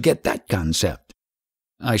 How did you get that concept?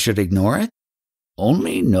 I should ignore it?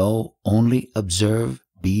 Only know, only observe,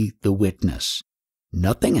 be the witness.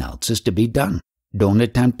 Nothing else is to be done. Don't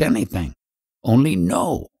attempt anything. Only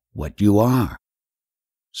know what you are.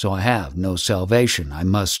 So I have no salvation. I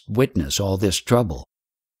must witness all this trouble.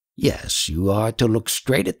 Yes, you are to look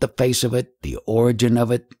straight at the face of it, the origin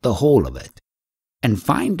of it, the whole of it, and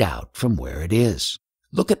find out from where it is.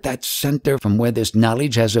 Look at that center from where this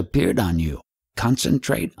knowledge has appeared on you.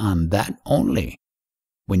 Concentrate on that only.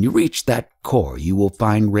 When you reach that core, you will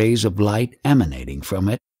find rays of light emanating from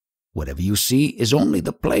it. Whatever you see is only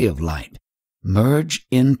the play of light. Merge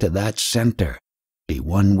into that center. Be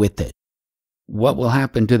one with it. What will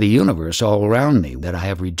happen to the universe all around me that I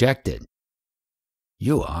have rejected?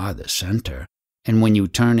 You are the center, and when you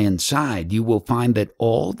turn inside, you will find that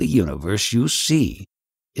all the universe you see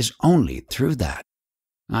is only through that.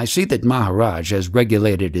 I see that Maharaj has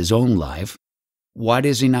regulated his own life. Why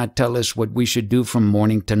does he not tell us what we should do from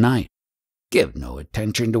morning to night? Give no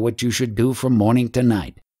attention to what you should do from morning to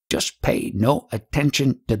night. Just pay no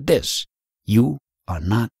attention to this. You are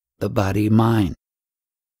not the body-mind.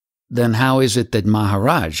 Then how is it that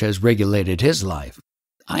Maharaj has regulated his life?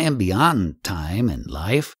 I am beyond time and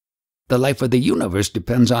life. The life of the universe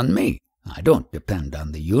depends on me. I don't depend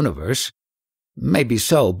on the universe. Maybe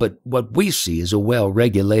so, but what we see is a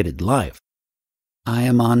well-regulated life. I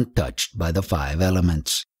am untouched by the 5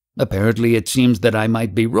 elements. Apparently it seems that I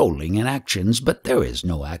might be rolling in actions, but there is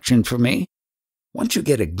no action for me. Once you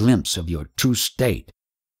get a glimpse of your true state,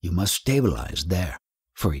 you must stabilize there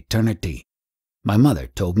for eternity. My mother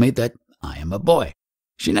told me that I am a boy.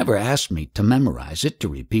 She never asked me to memorize it to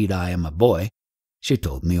repeat I am a boy. She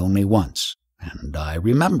told me only once, and I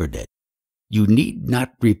remembered it. You need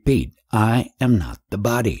not repeat I am not the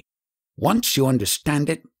body. Once you understand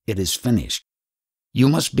it, it is finished. You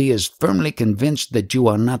must be as firmly convinced that you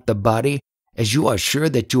are not the body as you are sure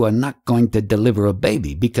that you are not going to deliver a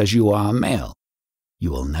baby because you are a male.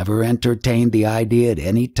 You will never entertain the idea at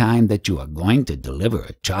any time that you are going to deliver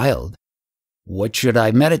a child. What should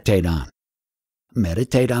I meditate on?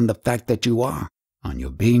 Meditate on the fact that you are, on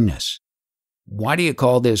your beingness. Why do you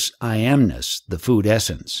call this I amness the food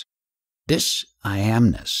essence? This I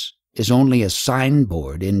amness is only a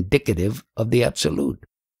signboard indicative of the Absolute,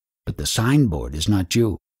 but the signboard is not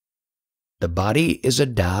you. The body is a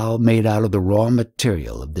Tao made out of the raw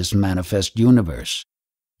material of this manifest universe.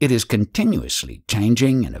 It is continuously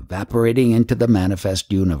changing and evaporating into the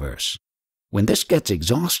manifest universe. When this gets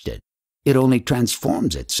exhausted, it only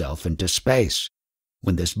transforms itself into space.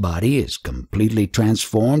 When this body is completely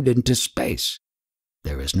transformed into space,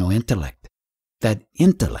 there is no intellect. That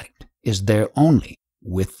intellect is there only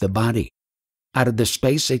with the body. Out of the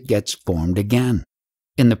space it gets formed again.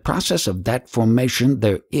 In the process of that formation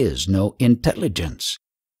there is no intelligence.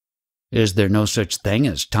 Is there no such thing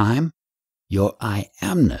as time? Your I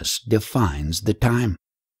amness defines the time.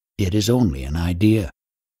 It is only an idea.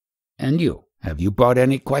 And you, have you brought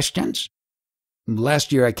any questions?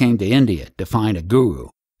 Last year I came to India to find a guru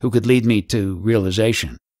who could lead me to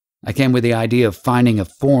realization. I came with the idea of finding a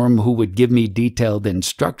form who would give me detailed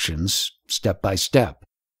instructions, step by step.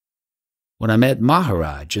 When I met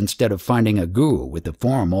Maharaj, instead of finding a guru with a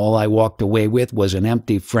form, all I walked away with was an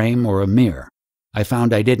empty frame or a mirror. I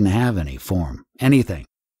found I didn't have any form, anything,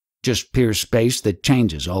 just pure space that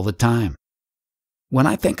changes all the time. When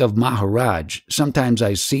I think of Maharaj, sometimes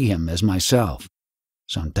I see him as myself.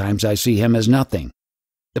 Sometimes I see him as nothing.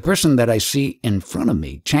 The person that I see in front of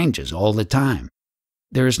me changes all the time.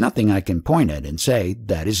 There is nothing I can point at and say,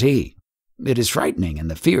 that is he. It is frightening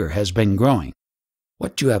and the fear has been growing.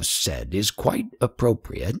 What you have said is quite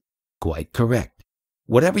appropriate, quite correct.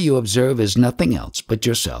 Whatever you observe is nothing else but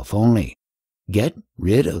yourself only. Get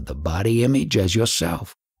rid of the body image as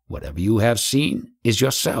yourself. Whatever you have seen is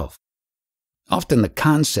yourself. Often the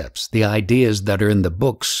concepts, the ideas that are in the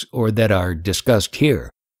books or that are discussed here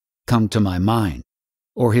come to my mind,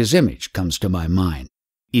 or his image comes to my mind.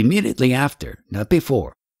 Immediately after, not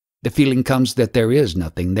before, the feeling comes that there is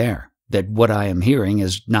nothing there, that what I am hearing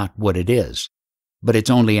is not what it is. But it's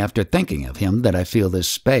only after thinking of him that I feel this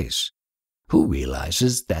space. Who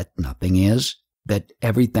realizes that nothing is, that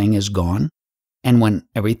everything is gone? And when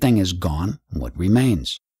everything is gone, what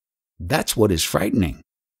remains? That's what is frightening.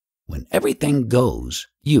 When everything goes,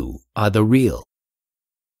 you are the real.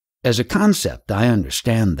 As a concept, I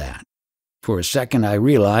understand that. For a second I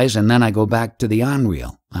realize, and then I go back to the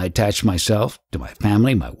unreal. I attach myself to my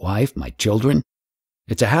family, my wife, my children.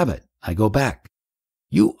 It's a habit. I go back.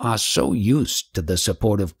 You are so used to the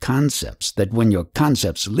supportive concepts that when your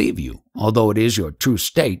concepts leave you, although it is your true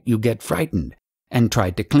state, you get frightened and try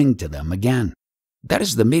to cling to them again. That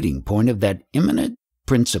is the meeting point of that immanent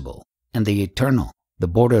principle and the eternal, the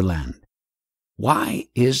borderland. Why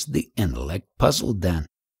is the intellect puzzled then?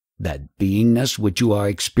 That beingness which you are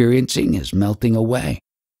experiencing is melting away.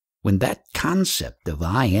 When that concept of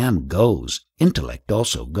I am goes, intellect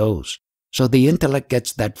also goes. So the intellect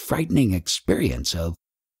gets that frightening experience of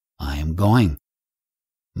I am going.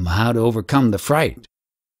 How to overcome the fright?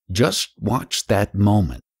 Just watch that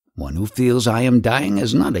moment. One who feels I am dying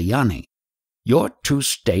is not a yoni. Your true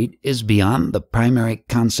state is beyond the primary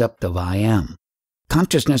concept of I am.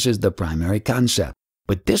 Consciousness is the primary concept,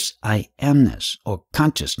 but this I amness or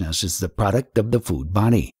consciousness is the product of the food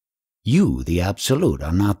body. You, the Absolute,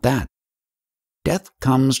 are not that. Death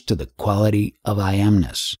comes to the quality of I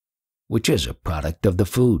amness, which is a product of the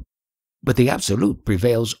food. But the Absolute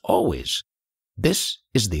prevails always. This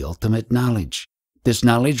is the ultimate knowledge. This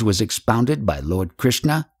knowledge was expounded by Lord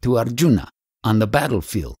Krishna to Arjuna on the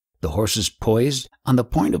battlefield, the horses poised on the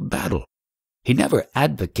point of battle. He never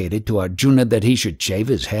advocated to Arjuna that he should shave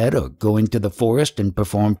his head or go into the forest and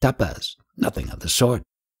perform tapas. Nothing of the sort.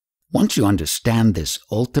 Once you understand this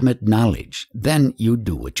ultimate knowledge, then you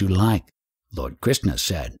do what you like. Lord Krishna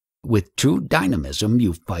said, with true dynamism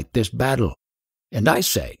you fight this battle. And I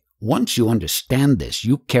say, once you understand this,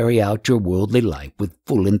 you carry out your worldly life with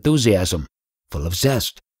full enthusiasm, full of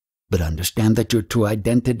zest. but understand that your true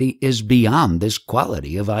identity is beyond this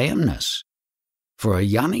quality of I amness. For a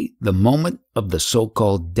Jnani, the moment of the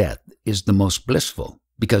so-called death is the most blissful,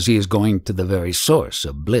 because he is going to the very source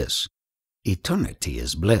of bliss. Eternity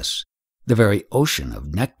is bliss, the very ocean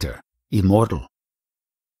of nectar, immortal.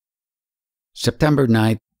 September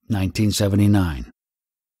 9, 1979.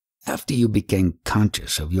 After you became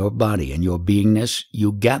conscious of your body and your beingness,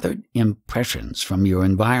 you gathered impressions from your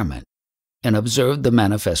environment and observed the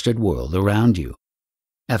manifested world around you.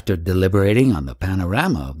 After deliberating on the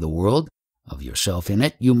panorama of the world, of yourself in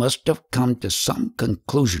it, you must have come to some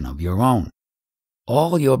conclusion of your own.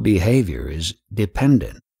 All your behavior is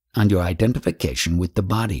dependent on your identification with the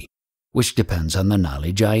body, which depends on the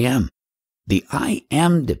knowledge I am. The I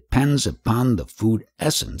am depends upon the food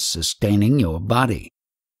essence sustaining your body.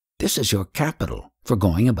 This is your capital for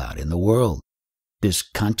going about in the world. This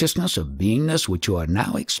consciousness of beingness which you are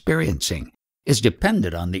now experiencing is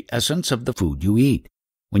dependent on the essence of the food you eat.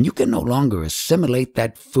 When you can no longer assimilate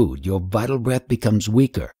that food, your vital breath becomes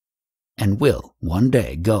weaker and will one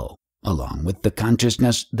day go along with the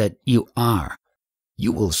consciousness that you are.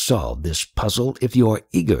 You will solve this puzzle if you are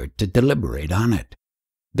eager to deliberate on it.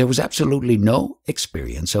 There was absolutely no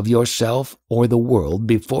experience of yourself or the world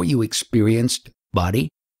before you experienced body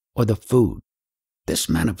or the food. This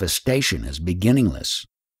manifestation is beginningless.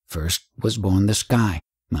 First was born the sky.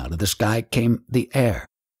 Out of the sky came the air.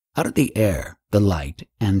 Out of the air, the light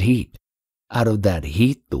and heat. Out of that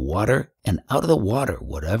heat, the water, and out of the water,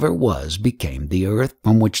 whatever was, became the earth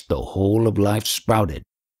from which the whole of life sprouted.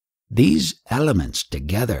 These elements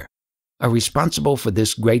together are responsible for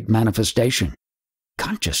this great manifestation.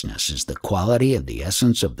 Consciousness is the quality of the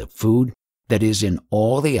essence of the food that is in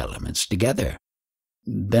all the elements together.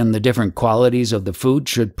 Then the different qualities of the food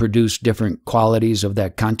should produce different qualities of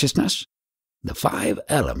that consciousness? The 5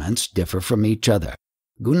 elements differ from each other.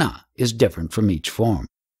 Guna is different from each form.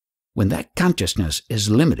 When that consciousness is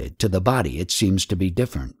limited to the body, it seems to be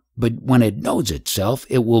different. But when it knows itself,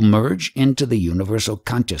 it will merge into the universal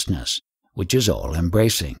consciousness, which is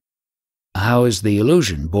all-embracing. How is the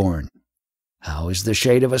illusion born? How is the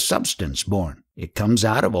shade of a substance born? It comes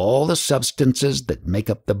out of all the substances that make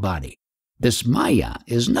up the body. This Maya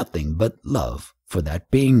is nothing but love for that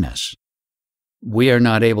beingness. We are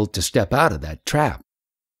not able to step out of that trap.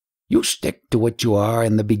 You stick to what you are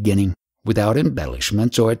in the beginning, without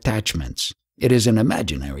embellishments or attachments. It is an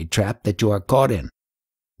imaginary trap that you are caught in.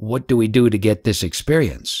 What do we do to get this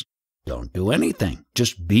experience? Don't do anything.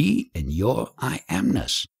 Just be in your I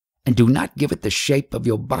amness, and do not give it the shape of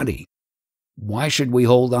your body. Why should we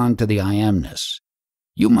hold on to the I amness?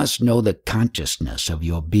 You must know the consciousness of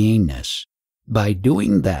your beingness. By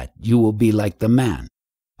doing that, you will be like the man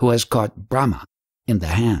who has caught Brahma in the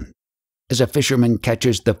hand. As a fisherman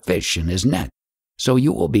catches the fish in his net, so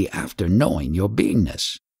you will be after knowing your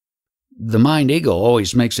beingness. The mind-ego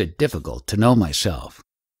always makes it difficult to know myself.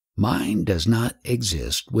 Mind does not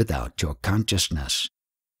exist without your consciousness.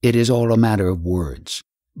 It is all a matter of words.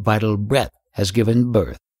 Vital breath has given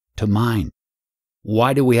birth to mind.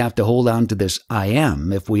 Why do we have to hold on to this I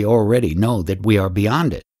am if we already know that we are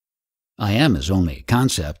beyond it? I am is only a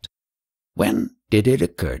concept. When did it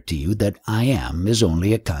occur to you that I am is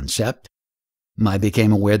only a concept? I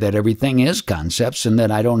became aware that everything is concepts and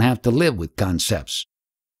that I don't have to live with concepts.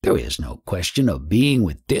 There is no question of being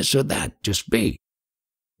with this or that, just be.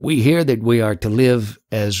 We hear that we are to live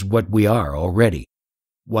as what we are already.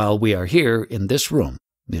 While we are here in this room,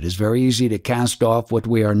 it is very easy to cast off what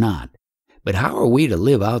we are not. But how are we to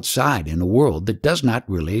live outside in a world that does not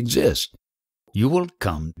really exist? You will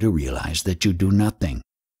come to realize that you do nothing.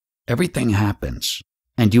 Everything happens,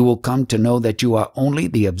 and you will come to know that you are only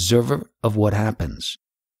the observer of what happens.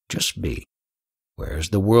 Just be. Where is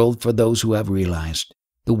the world for those who have realized?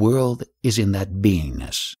 The world is in that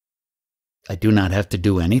beingness. I do not have to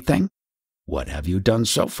do anything? What have you done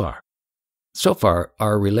so far? So far,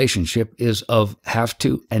 our relationship is of have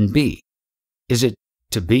to and be. Is it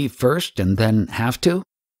to be first and then have to?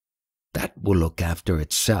 That will look after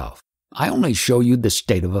itself. I only show you the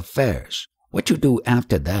state of affairs. What you do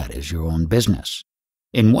after that is your own business.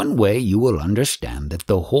 In one way, you will understand that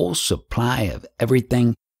the whole supply of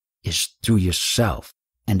everything is through yourself,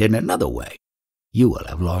 and in another way, you will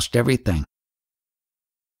have lost everything.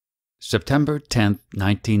 September 10,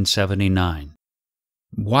 1979.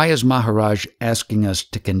 Why is Maharaj asking us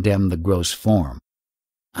to condemn the gross form?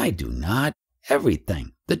 I do not.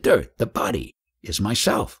 Everything, the dirt, the body, is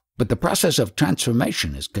myself, but the process of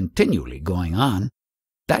transformation is continually going on.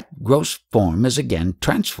 That gross form is again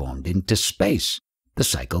transformed into space. The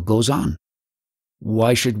cycle goes on.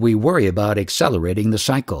 Why should we worry about accelerating the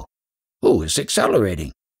cycle? Who is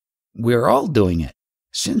accelerating? We're all doing it.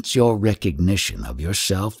 Since your recognition of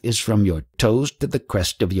yourself is from your toes to the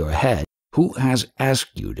crest of your head, who has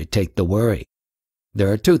asked you to take the worry?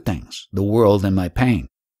 There are two things, the world and my pain.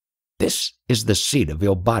 This is the seat of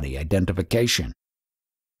your body identification.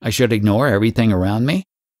 I should ignore everything around me?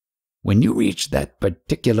 When you reach that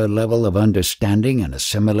particular level of understanding and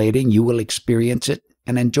assimilating, you will experience it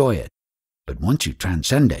and enjoy it. But once you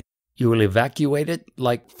transcend it, you will evacuate it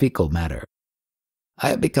like fecal matter. I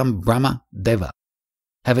have become Brahma Deva,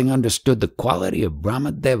 having understood the quality of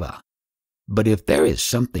Brahma Deva. But if there is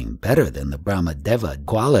something better than the Brahma Deva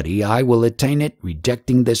quality, I will attain it,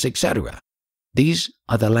 rejecting this, etc. These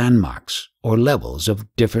are the landmarks or levels of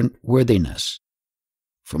different worthiness.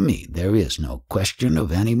 For me, there is no question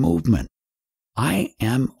of any movement. I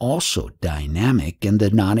am also dynamic in the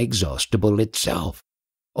non-exhaustible itself.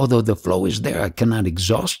 Although the flow is there, I cannot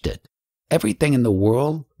exhaust it. Everything in the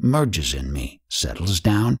world merges in me, settles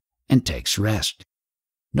down, and takes rest.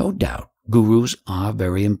 No doubt, gurus are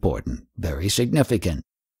very important, very significant,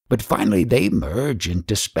 but finally they merge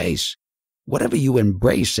into space. Whatever you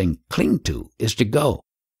embrace and cling to is to go.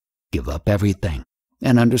 Give up everything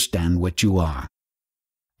and understand what you are.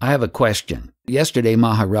 I have a question. Yesterday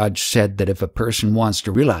Maharaj said that if a person wants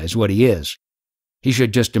to realize what he is, he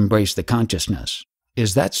should just embrace the consciousness.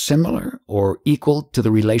 Is that similar or equal to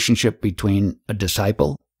the relationship between a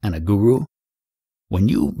disciple and a guru? When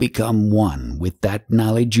you become one with that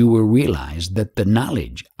knowledge, you will realize that the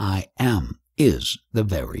knowledge I am is the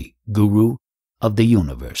very guru of the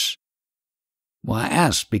universe. Well, I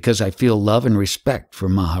ask because I feel love and respect for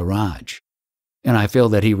Maharaj, and I feel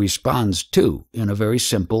that he responds too in a very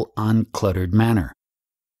simple, uncluttered manner.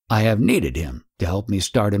 I have needed him to help me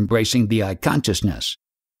start embracing the I consciousness.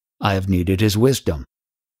 I have needed his wisdom.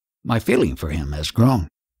 My feeling for him has grown.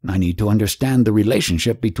 I need to understand the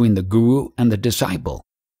relationship between the guru and the disciple.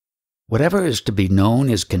 Whatever is to be known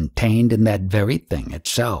is contained in that very thing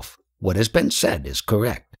itself. What has been said is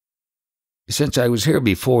correct. Since I was here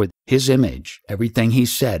before, his image, everything he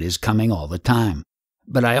said is coming all the time.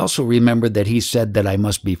 But I also remember that he said that I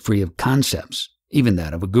must be free of concepts, even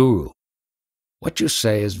that of a guru. What you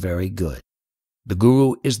say is very good. The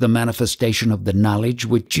guru is the manifestation of the knowledge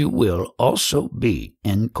which you will also be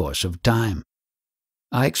in course of time.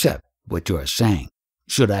 I accept what you are saying.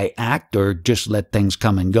 Should I act or just let things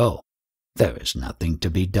come and go? There is nothing to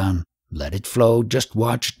be done. Let it flow, just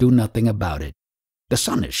watch, do nothing about it. The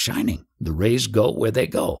sun is shining. The rays go where they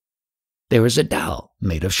go. There is a dal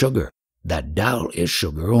made of sugar. That dal is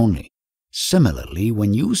sugar only. Similarly,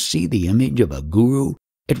 when you see the image of a guru,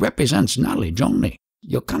 it represents knowledge only,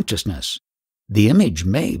 your consciousness. The image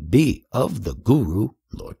may be of the guru,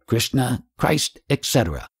 Lord Krishna, Christ,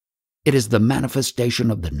 etc. It is the manifestation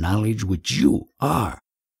of the knowledge which you are.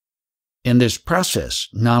 In this process,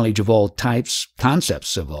 knowledge of all types,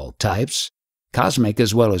 concepts of all types, cosmic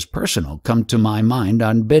as well as personal, come to my mind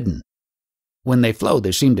unbidden. When they flow,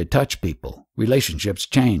 they seem to touch people. Relationships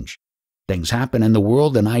change. Things happen in the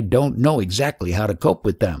world and I don't know exactly how to cope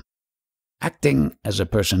with them. Acting as a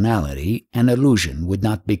personality, an illusion would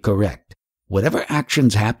not be correct. Whatever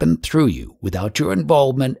actions happen through you without your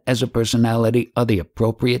involvement as a personality are the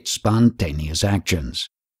appropriate spontaneous actions.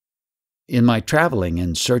 In my traveling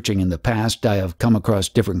and searching in the past, I have come across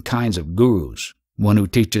different kinds of gurus, one who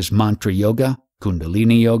teaches mantra yoga,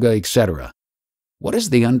 kundalini yoga, etc. What is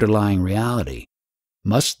the underlying reality?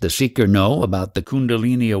 Must the seeker know about the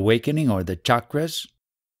kundalini awakening or the chakras?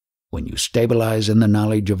 When you stabilize in the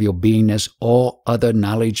knowledge of your beingness, all other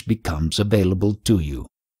knowledge becomes available to you.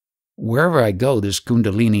 Wherever I go, this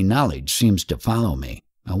kundalini knowledge seems to follow me.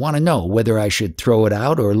 I want to know whether I should throw it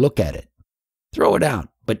out or look at it. Throw it out,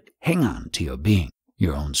 but hang on to your being,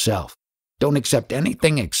 your own self. Don't accept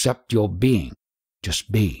anything except your being.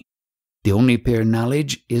 Just be. The only pure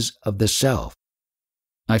knowledge is of the self.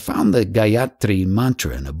 I found the Gayatri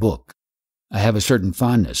mantra in a book. I have a certain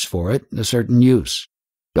fondness for it, a certain use.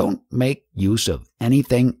 Don't make use of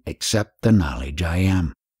anything except the knowledge I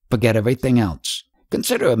am. Forget everything else.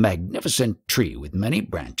 Consider a magnificent tree with many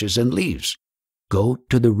branches and leaves. Go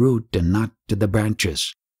to the root and not to the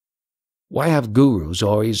branches. Why have gurus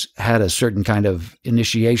always had a certain kind of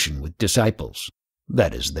initiation with disciples?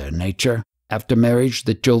 That is their nature. After marriage,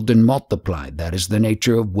 the children multiply. That is the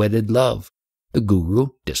nature of wedded love. The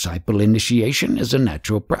guru-disciple initiation is a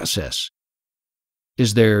natural process.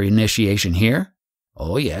 Is there initiation here?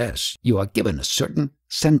 Oh yes, you are given a certain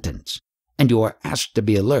sentence, and you are asked to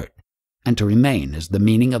be alert, and to remain is the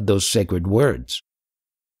meaning of those sacred words.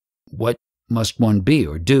 What must one be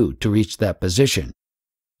or do to reach that position?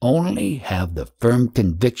 Only have the firm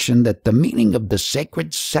conviction that the meaning of the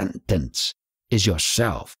sacred sentence is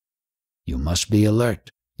yourself. You must be alert.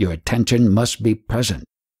 Your attention must be present.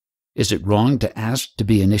 Is it wrong to ask to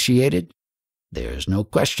be initiated? There is no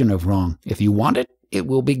question of wrong. If you want it, it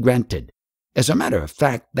will be granted. As a matter of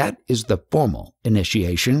fact, that is the formal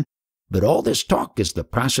initiation, but all this talk is the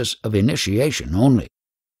process of initiation only.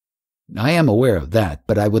 I am aware of that,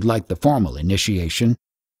 but I would like the formal initiation.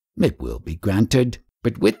 It will be granted,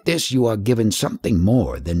 but with this you are given something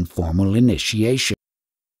more than formal initiation.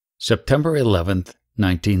 September 11th,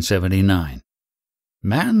 1979.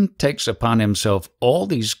 Man takes upon himself all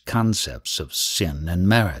these concepts of sin and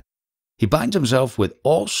merit. He binds himself with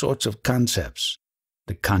all sorts of concepts.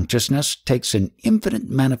 The consciousness takes an infinite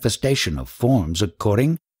manifestation of forms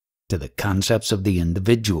according to the concepts of the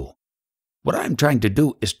individual. What I am trying to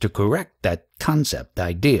do is to correct that concept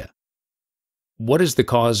idea. What is the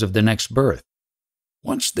cause of the next birth?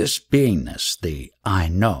 Once this beingness, the I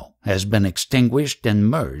know, has been extinguished and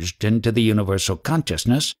merged into the universal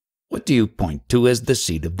consciousness, what do you point to as the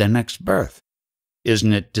seed of the next birth?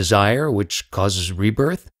 Isn't it desire which causes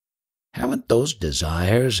rebirth? Haven't those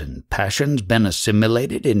desires and passions been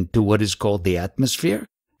assimilated into what is called the atmosphere?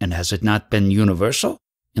 And has it not been universal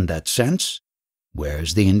in that sense?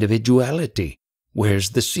 Where's the individuality?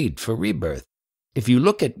 Where's the seed for rebirth? If you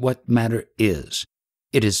look at what matter is,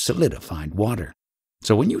 it is solidified water.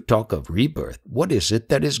 So when you talk of rebirth, what is it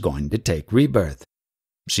that is going to take rebirth?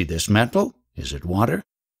 See this metal? Is it water?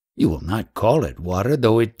 You will not call it water,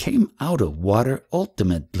 though it came out of water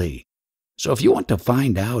ultimately. So if you want to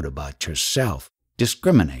find out about yourself,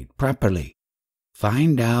 discriminate properly.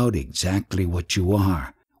 Find out exactly what you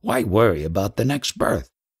are. Why worry about the next birth?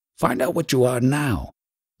 Find out what you are now.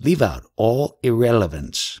 Leave out all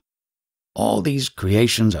irrelevance. All these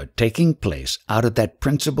creations are taking place out of that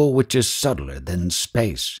principle which is subtler than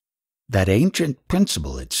space. That ancient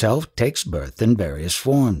principle itself takes birth in various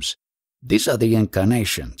forms. These are the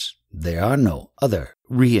incarnations. There are no other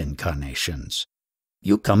reincarnations.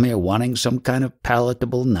 You come here wanting some kind of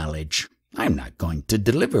palatable knowledge. I am not going to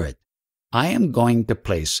deliver it. I am going to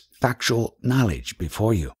place factual knowledge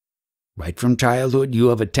before you. Right from childhood, you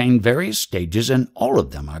have attained various stages, and all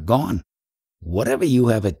of them are gone. Whatever you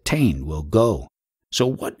have attained will go. So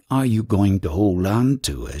what are you going to hold on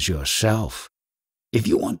to as yourself? If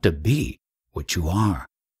you want to be what you are,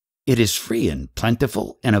 it is free and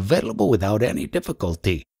plentiful and available without any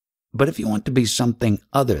difficulty. But if you want to be something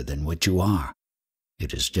other than what you are,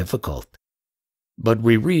 it is difficult. But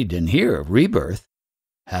we read and hear of rebirth.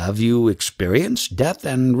 Have you experienced death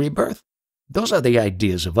and rebirth? Those are the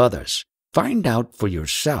ideas of others. Find out for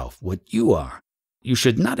yourself what you are. You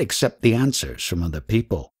should not accept the answers from other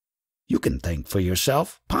people. You can think for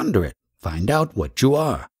yourself, ponder it, find out what you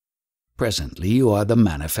are. Presently you are the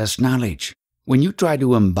manifest knowledge. When you try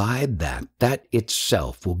to imbibe that, that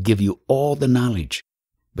itself will give you all the knowledge.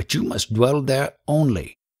 But you must dwell there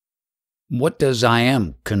only. What does I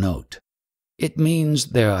am connote? It means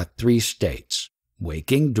there are three states: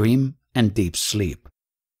 waking, dream, and deep sleep.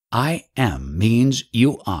 I am means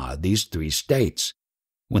you are these three states.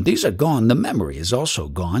 When these are gone, the memory is also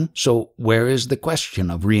gone, so where is the question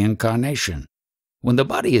of reincarnation? When the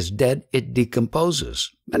body is dead, it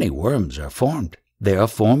decomposes. Many worms are formed. They are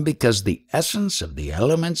formed because the essence of the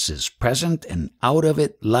elements is present, and out of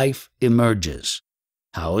it life emerges.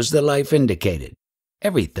 How is the life indicated?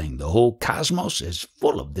 Everything, the whole cosmos, is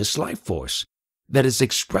full of this life force that is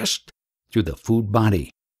expressed through the food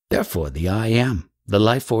body. Therefore, the I am, the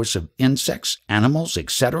life force of insects, animals,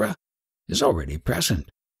 etc., is already present.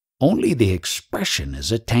 Only the expression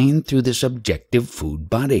is attained through this objective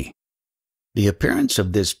food body. The appearance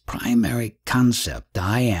of this primary concept,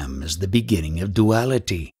 I am, is the beginning of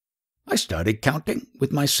duality. I started counting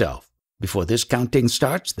with myself. Before this counting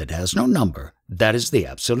starts that has no number, that is the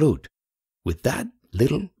absolute. With that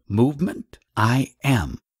little movement, I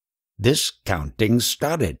am. This counting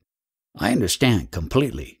started. I understand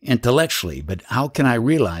completely, intellectually, but how can I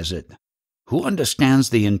realize it? Who understands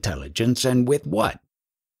the intelligence, and with what?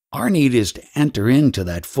 Our need is to enter into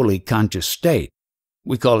that fully conscious state.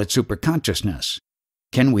 We call it superconsciousness.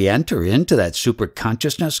 Can we enter into that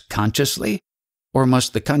superconsciousness consciously, or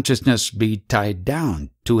must the consciousness be tied down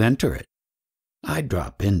to enter it? I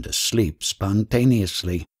drop into sleep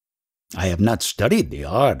spontaneously. I have not studied the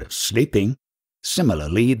art of sleeping.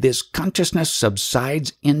 Similarly, this consciousness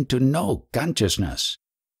subsides into no consciousness.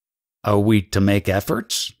 Are we to make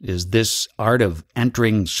efforts? Is this art of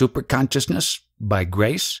entering superconsciousness by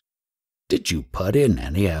grace? Did you put in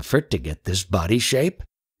any effort to get this body shape?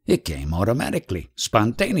 It came automatically,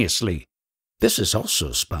 spontaneously. This is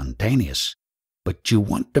also spontaneous. But you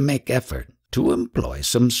want to make effort, to employ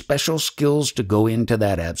some special skills to go into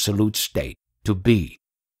that absolute state, to be.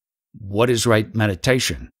 What is right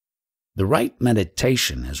meditation? The right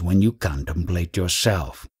meditation is when you contemplate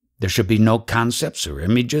yourself. There should be no concepts or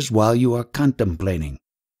images while you are contemplating.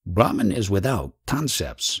 Brahman is without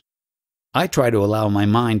concepts. I try to allow my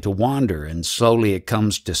mind to wander, and slowly it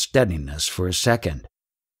comes to steadiness for a second.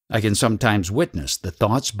 I can sometimes witness the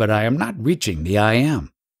thoughts, but I am not reaching the I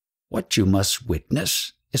am. What you must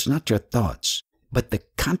witness is not your thoughts, but the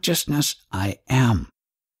consciousness I am.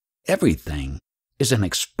 Everything is an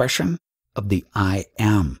expression of the I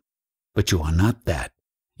am, but you are not that.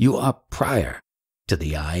 You are prior to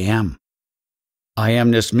the I am. I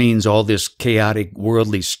amness means all this chaotic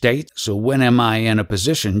worldly state, so when am I in a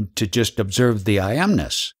position to just observe the I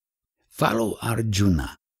amness? Follow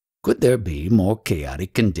Arjuna. Could there be more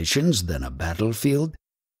chaotic conditions than a battlefield?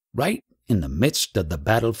 Right in the midst of the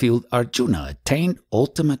battlefield, Arjuna attained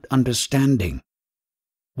ultimate understanding.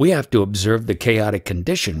 We have to observe the chaotic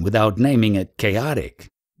condition without naming it chaotic.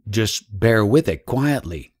 Just bear with it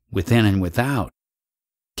quietly, within and without.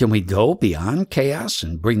 Can we go beyond chaos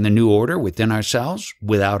and bring the new order within ourselves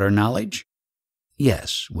without our knowledge?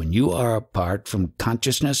 Yes, when you are apart from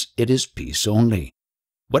consciousness, it is peace only.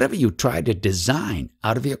 Whatever you try to design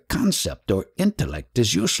out of your concept or intellect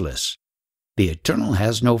is useless. The Eternal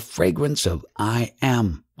has no fragrance of I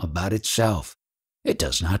am about itself. It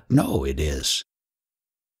does not know it is.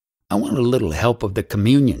 I want a little help of the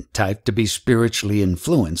communion type to be spiritually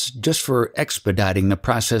influenced just for expediting the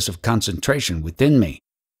process of concentration within me.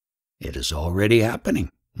 It is already happening,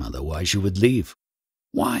 otherwise you would leave.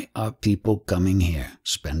 Why are people coming here,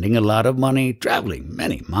 spending a lot of money, traveling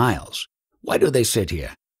many miles? Why do they sit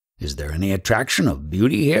here? Is there any attraction of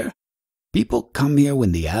beauty here? People come here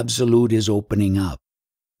when the Absolute is opening up.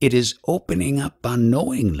 It is opening up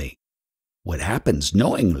unknowingly. What happens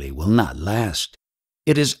knowingly will not last.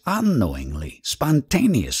 It is unknowingly,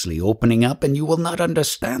 spontaneously opening up, and you will not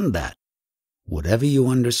understand that. Whatever you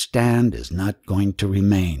understand is not going to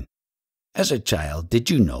remain. As a child, did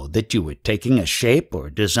you know that you were taking a shape or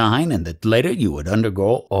design and that later you would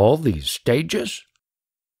undergo all these stages?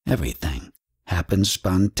 Everything happens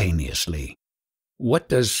spontaneously. What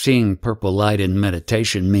does seeing purple light in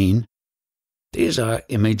meditation mean? These are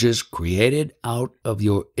images created out of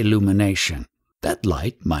your illumination. That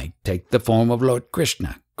light might take the form of Lord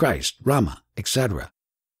Krishna, Christ, Rama, etc.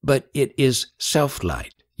 But it is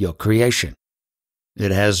self-light, your creation.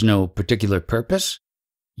 It has no particular purpose.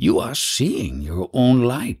 You are seeing your own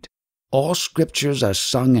light. All scriptures are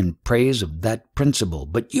sung in praise of that principle,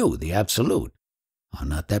 but you, the Absolute, are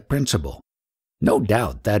not that principle. No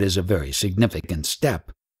doubt that is a very significant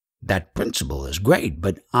step. That principle is great,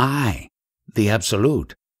 but I, the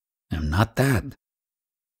Absolute, am not that.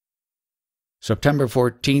 September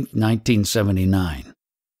 14, 1979.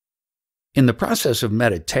 In the process of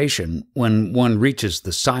meditation, when one reaches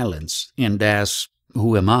the silence and asks,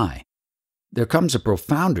 "Who am I?" there comes a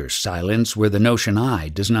profounder silence where the notion I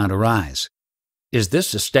does not arise. Is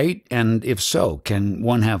this a state, and if so, can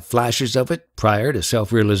one have flashes of it prior to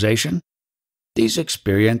self-realization? These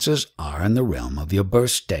experiences are in the realm of your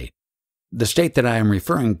birth state. The state that I am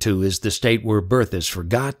referring to is the state where birth is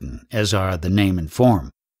forgotten, as are the name and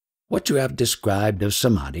form. What you have described of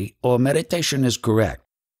samadhi or meditation is correct,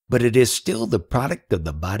 but it is still the product of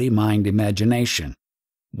the body-mind imagination.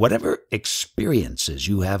 Whatever experiences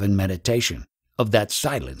you have in meditation, of that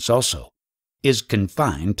silence also, is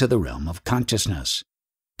confined to the realm of consciousness.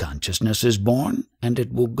 Consciousness is born, and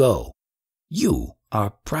it will go. You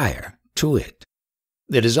are prior to it.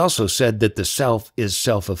 It is also said that the self is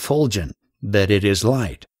self-effulgent, that it is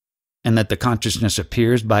light, and that the consciousness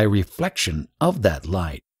appears by reflection of that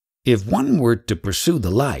light. If one were to pursue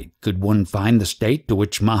the light, could one find the state to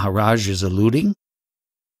which Maharaj is alluding?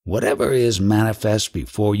 Whatever is manifest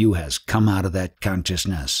before you has come out of that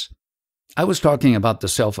consciousness. I was talking about the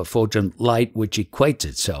self-effulgent light which equates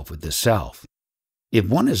itself with the self. If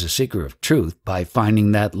one is a seeker of truth, by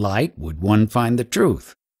finding that light would one find the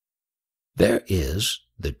truth. There is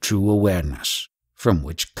the true awareness, from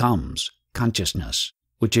which comes consciousness,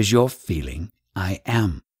 which is your feeling, I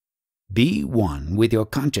am. Be one with your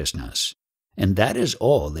consciousness, and that is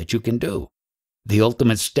all that you can do. The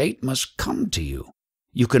ultimate state must come to you.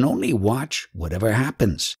 You can only watch whatever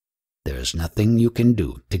happens. There is nothing you can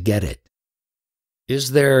do to get it.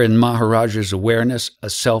 Is there in Maharaj's awareness a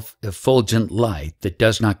self-effulgent light that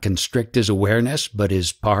does not constrict his awareness but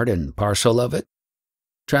is part and parcel of it?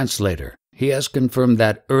 Translator, he has confirmed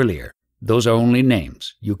that earlier. Those are only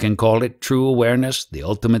names. You can call it true awareness, the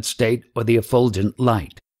ultimate state, or the effulgent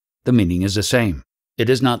light. The meaning is the same. It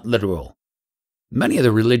is not literal. Many of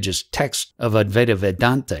the religious texts of Advaita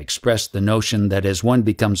Vedanta express the notion that as one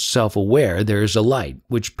becomes self-aware, there is a light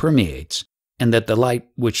which permeates, and that the light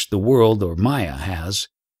which the world or Maya has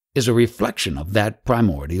is a reflection of that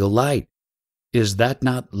primordial light. Is that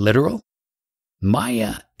not literal?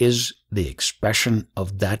 Maya is the expression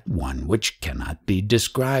of that one which cannot be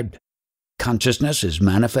described. Consciousness is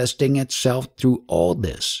manifesting itself through all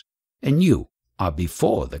this, and you are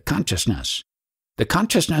before the consciousness. The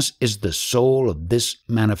consciousness is the soul of this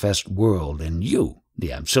manifest world, and you,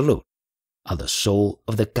 the Absolute, are the soul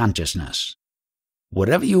of the consciousness.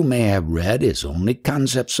 Whatever you may have read is only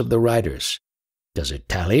concepts of the writers. Does it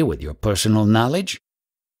tally with your personal knowledge?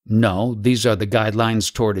 No, these are the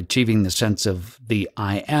guidelines toward achieving the sense of the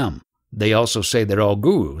I Am. They also say that all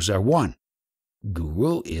gurus are one.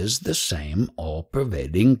 Guru is the same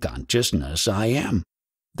all-pervading consciousness I Am.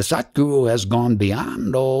 The Satguru has gone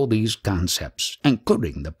beyond all these concepts,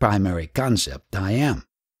 including the primary concept I Am.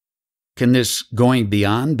 Can this going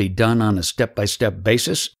beyond be done on a step-by-step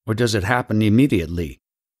basis, or does it happen immediately?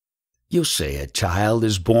 You say a child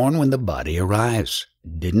is born when the body arrives.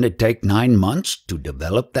 Didn't it take 9 months to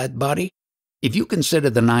develop that body? If you consider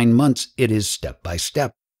the 9 months, it is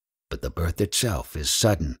step-by-step, but the birth itself is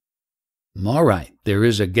sudden. All right, there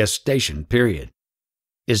is a gestation period.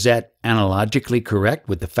 Is that analogically correct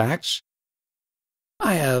with the facts?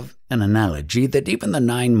 I have an analogy that even the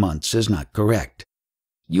 9 months is not correct.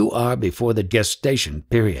 You are before the gestation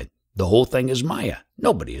period. The whole thing is Maya.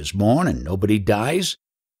 Nobody is born and nobody dies.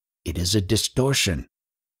 It is a distortion.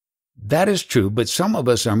 That is true, but some of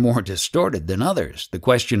us are more distorted than others. The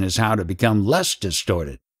question is how to become less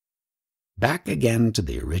distorted. Back again to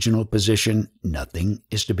the original position, nothing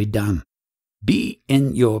is to be done. Be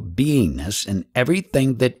in your beingness, and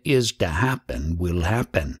everything that is to happen will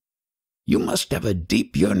happen. You must have a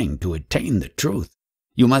deep yearning to attain the truth.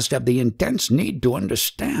 You must have the intense need to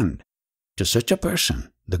understand. To such a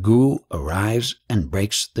person, the Guru arrives and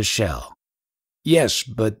breaks the shell. Yes,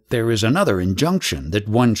 but there is another injunction, that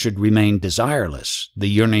one should remain desireless. The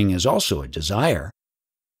yearning is also a desire.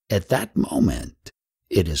 At that moment,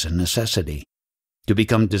 it is a necessity. To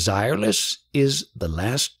become desireless is the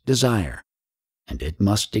last desire, and it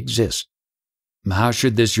must exist. How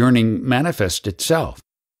should this yearning manifest itself?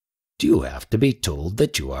 Do you have to be told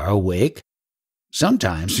that you are awake?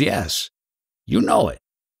 Sometimes, yes. You know it.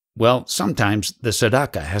 Well, sometimes the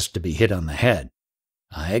sadhaka has to be hit on the head.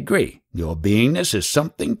 I agree. Your beingness is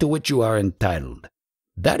something to which you are entitled.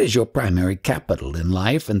 That is your primary capital in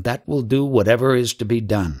life, and that will do whatever is to be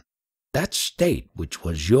done. That state which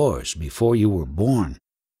was yours before you were born,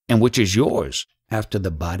 and which is yours after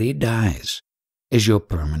the body dies, is your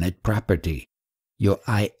permanent property. Your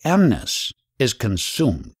I amness is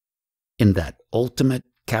consumed in that ultimate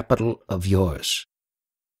capital of yours.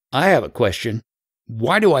 I have a question.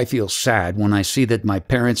 Why do I feel sad when I see that my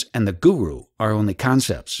parents and the Guru are only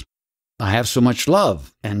concepts? I have so much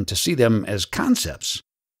love, and to see them as concepts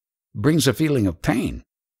brings a feeling of pain.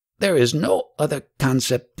 There is no other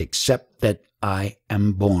concept except that I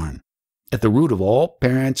am born. At the root of all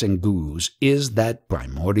parents and gurus is that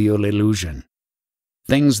primordial illusion.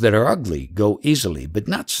 Things that are ugly go easily, but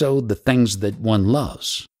not so the things that one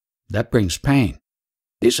loves. That brings pain.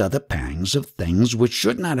 These are the pangs of things which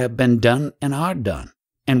should not have been done and are done,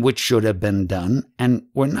 and which should have been done and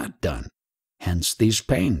were not done. Hence these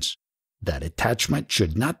pains. That attachment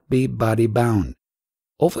should not be body-bound.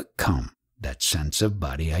 Overcome that sense of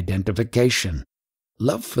body identification.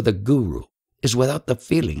 Love for the Guru is without the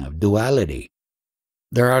feeling of duality.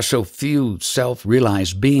 There are so few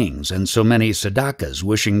self-realized beings and so many sadhakas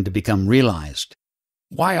wishing to become realized.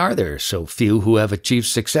 Why are there so few who have achieved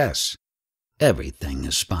success? Everything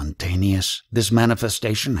is spontaneous. This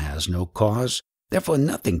manifestation has no cause. Therefore,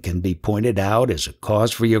 nothing can be pointed out as a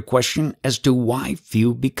cause for your question as to why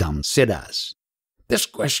few become siddhas. This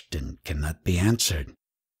question cannot be answered.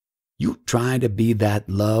 You try to be that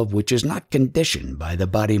love which is not conditioned by the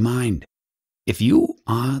body-mind. If you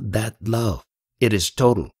are that love, it is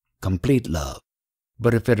total, complete love.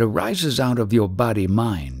 But if it arises out of your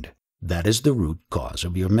body-mind, that is the root cause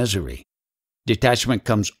of your misery. Detachment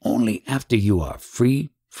comes only after you are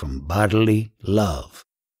free from bodily love.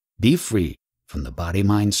 Be free from the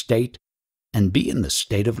body-mind state and be in the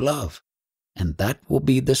state of love, and that will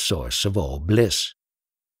be the source of all bliss.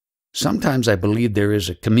 Sometimes I believe there is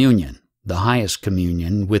a communion, the highest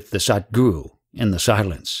communion, with the Satguru in the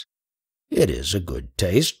silence. It is a good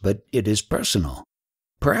taste, but it is personal.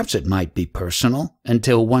 Perhaps it might be personal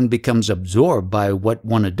until one becomes absorbed by what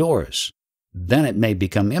one adores. Then it may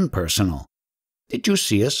become impersonal. Did you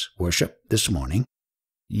see us worship this morning?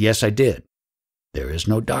 Yes, I did. There is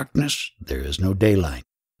no darkness, there is no daylight,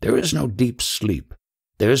 there is no deep sleep,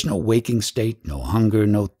 there is no waking state, no hunger,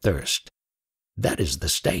 no thirst. That is the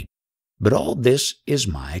state. But all this is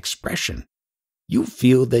my expression. You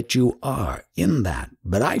feel that you are in that,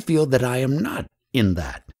 but I feel that I am not in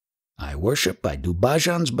that. I worship, I do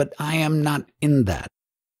bhajans, but I am not in that.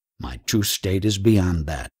 My true state is beyond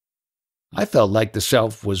that. I felt like the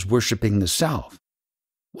self was worshipping the self.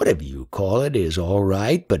 Whatever you call it is all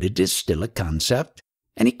right, but it is still a concept.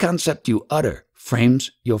 Any concept you utter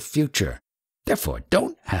frames your future. Therefore,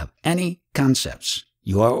 don't have any concepts.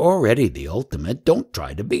 You are already the ultimate. Don't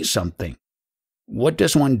try to be something. What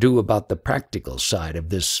does one do about the practical side of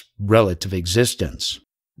this relative existence?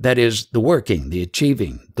 That is, the working, the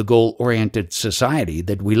achieving, the goal-oriented society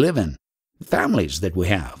that we live in, the families that we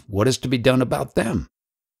have. What is to be done about them?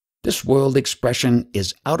 This world expression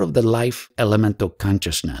is out of the life elemental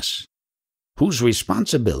consciousness, whose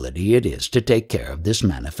responsibility it is to take care of this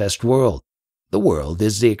manifest world. The world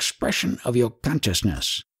is the expression of your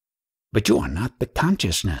consciousness, but you are not the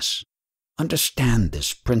consciousness. Understand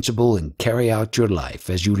this principle and carry out your life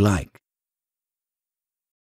as you like.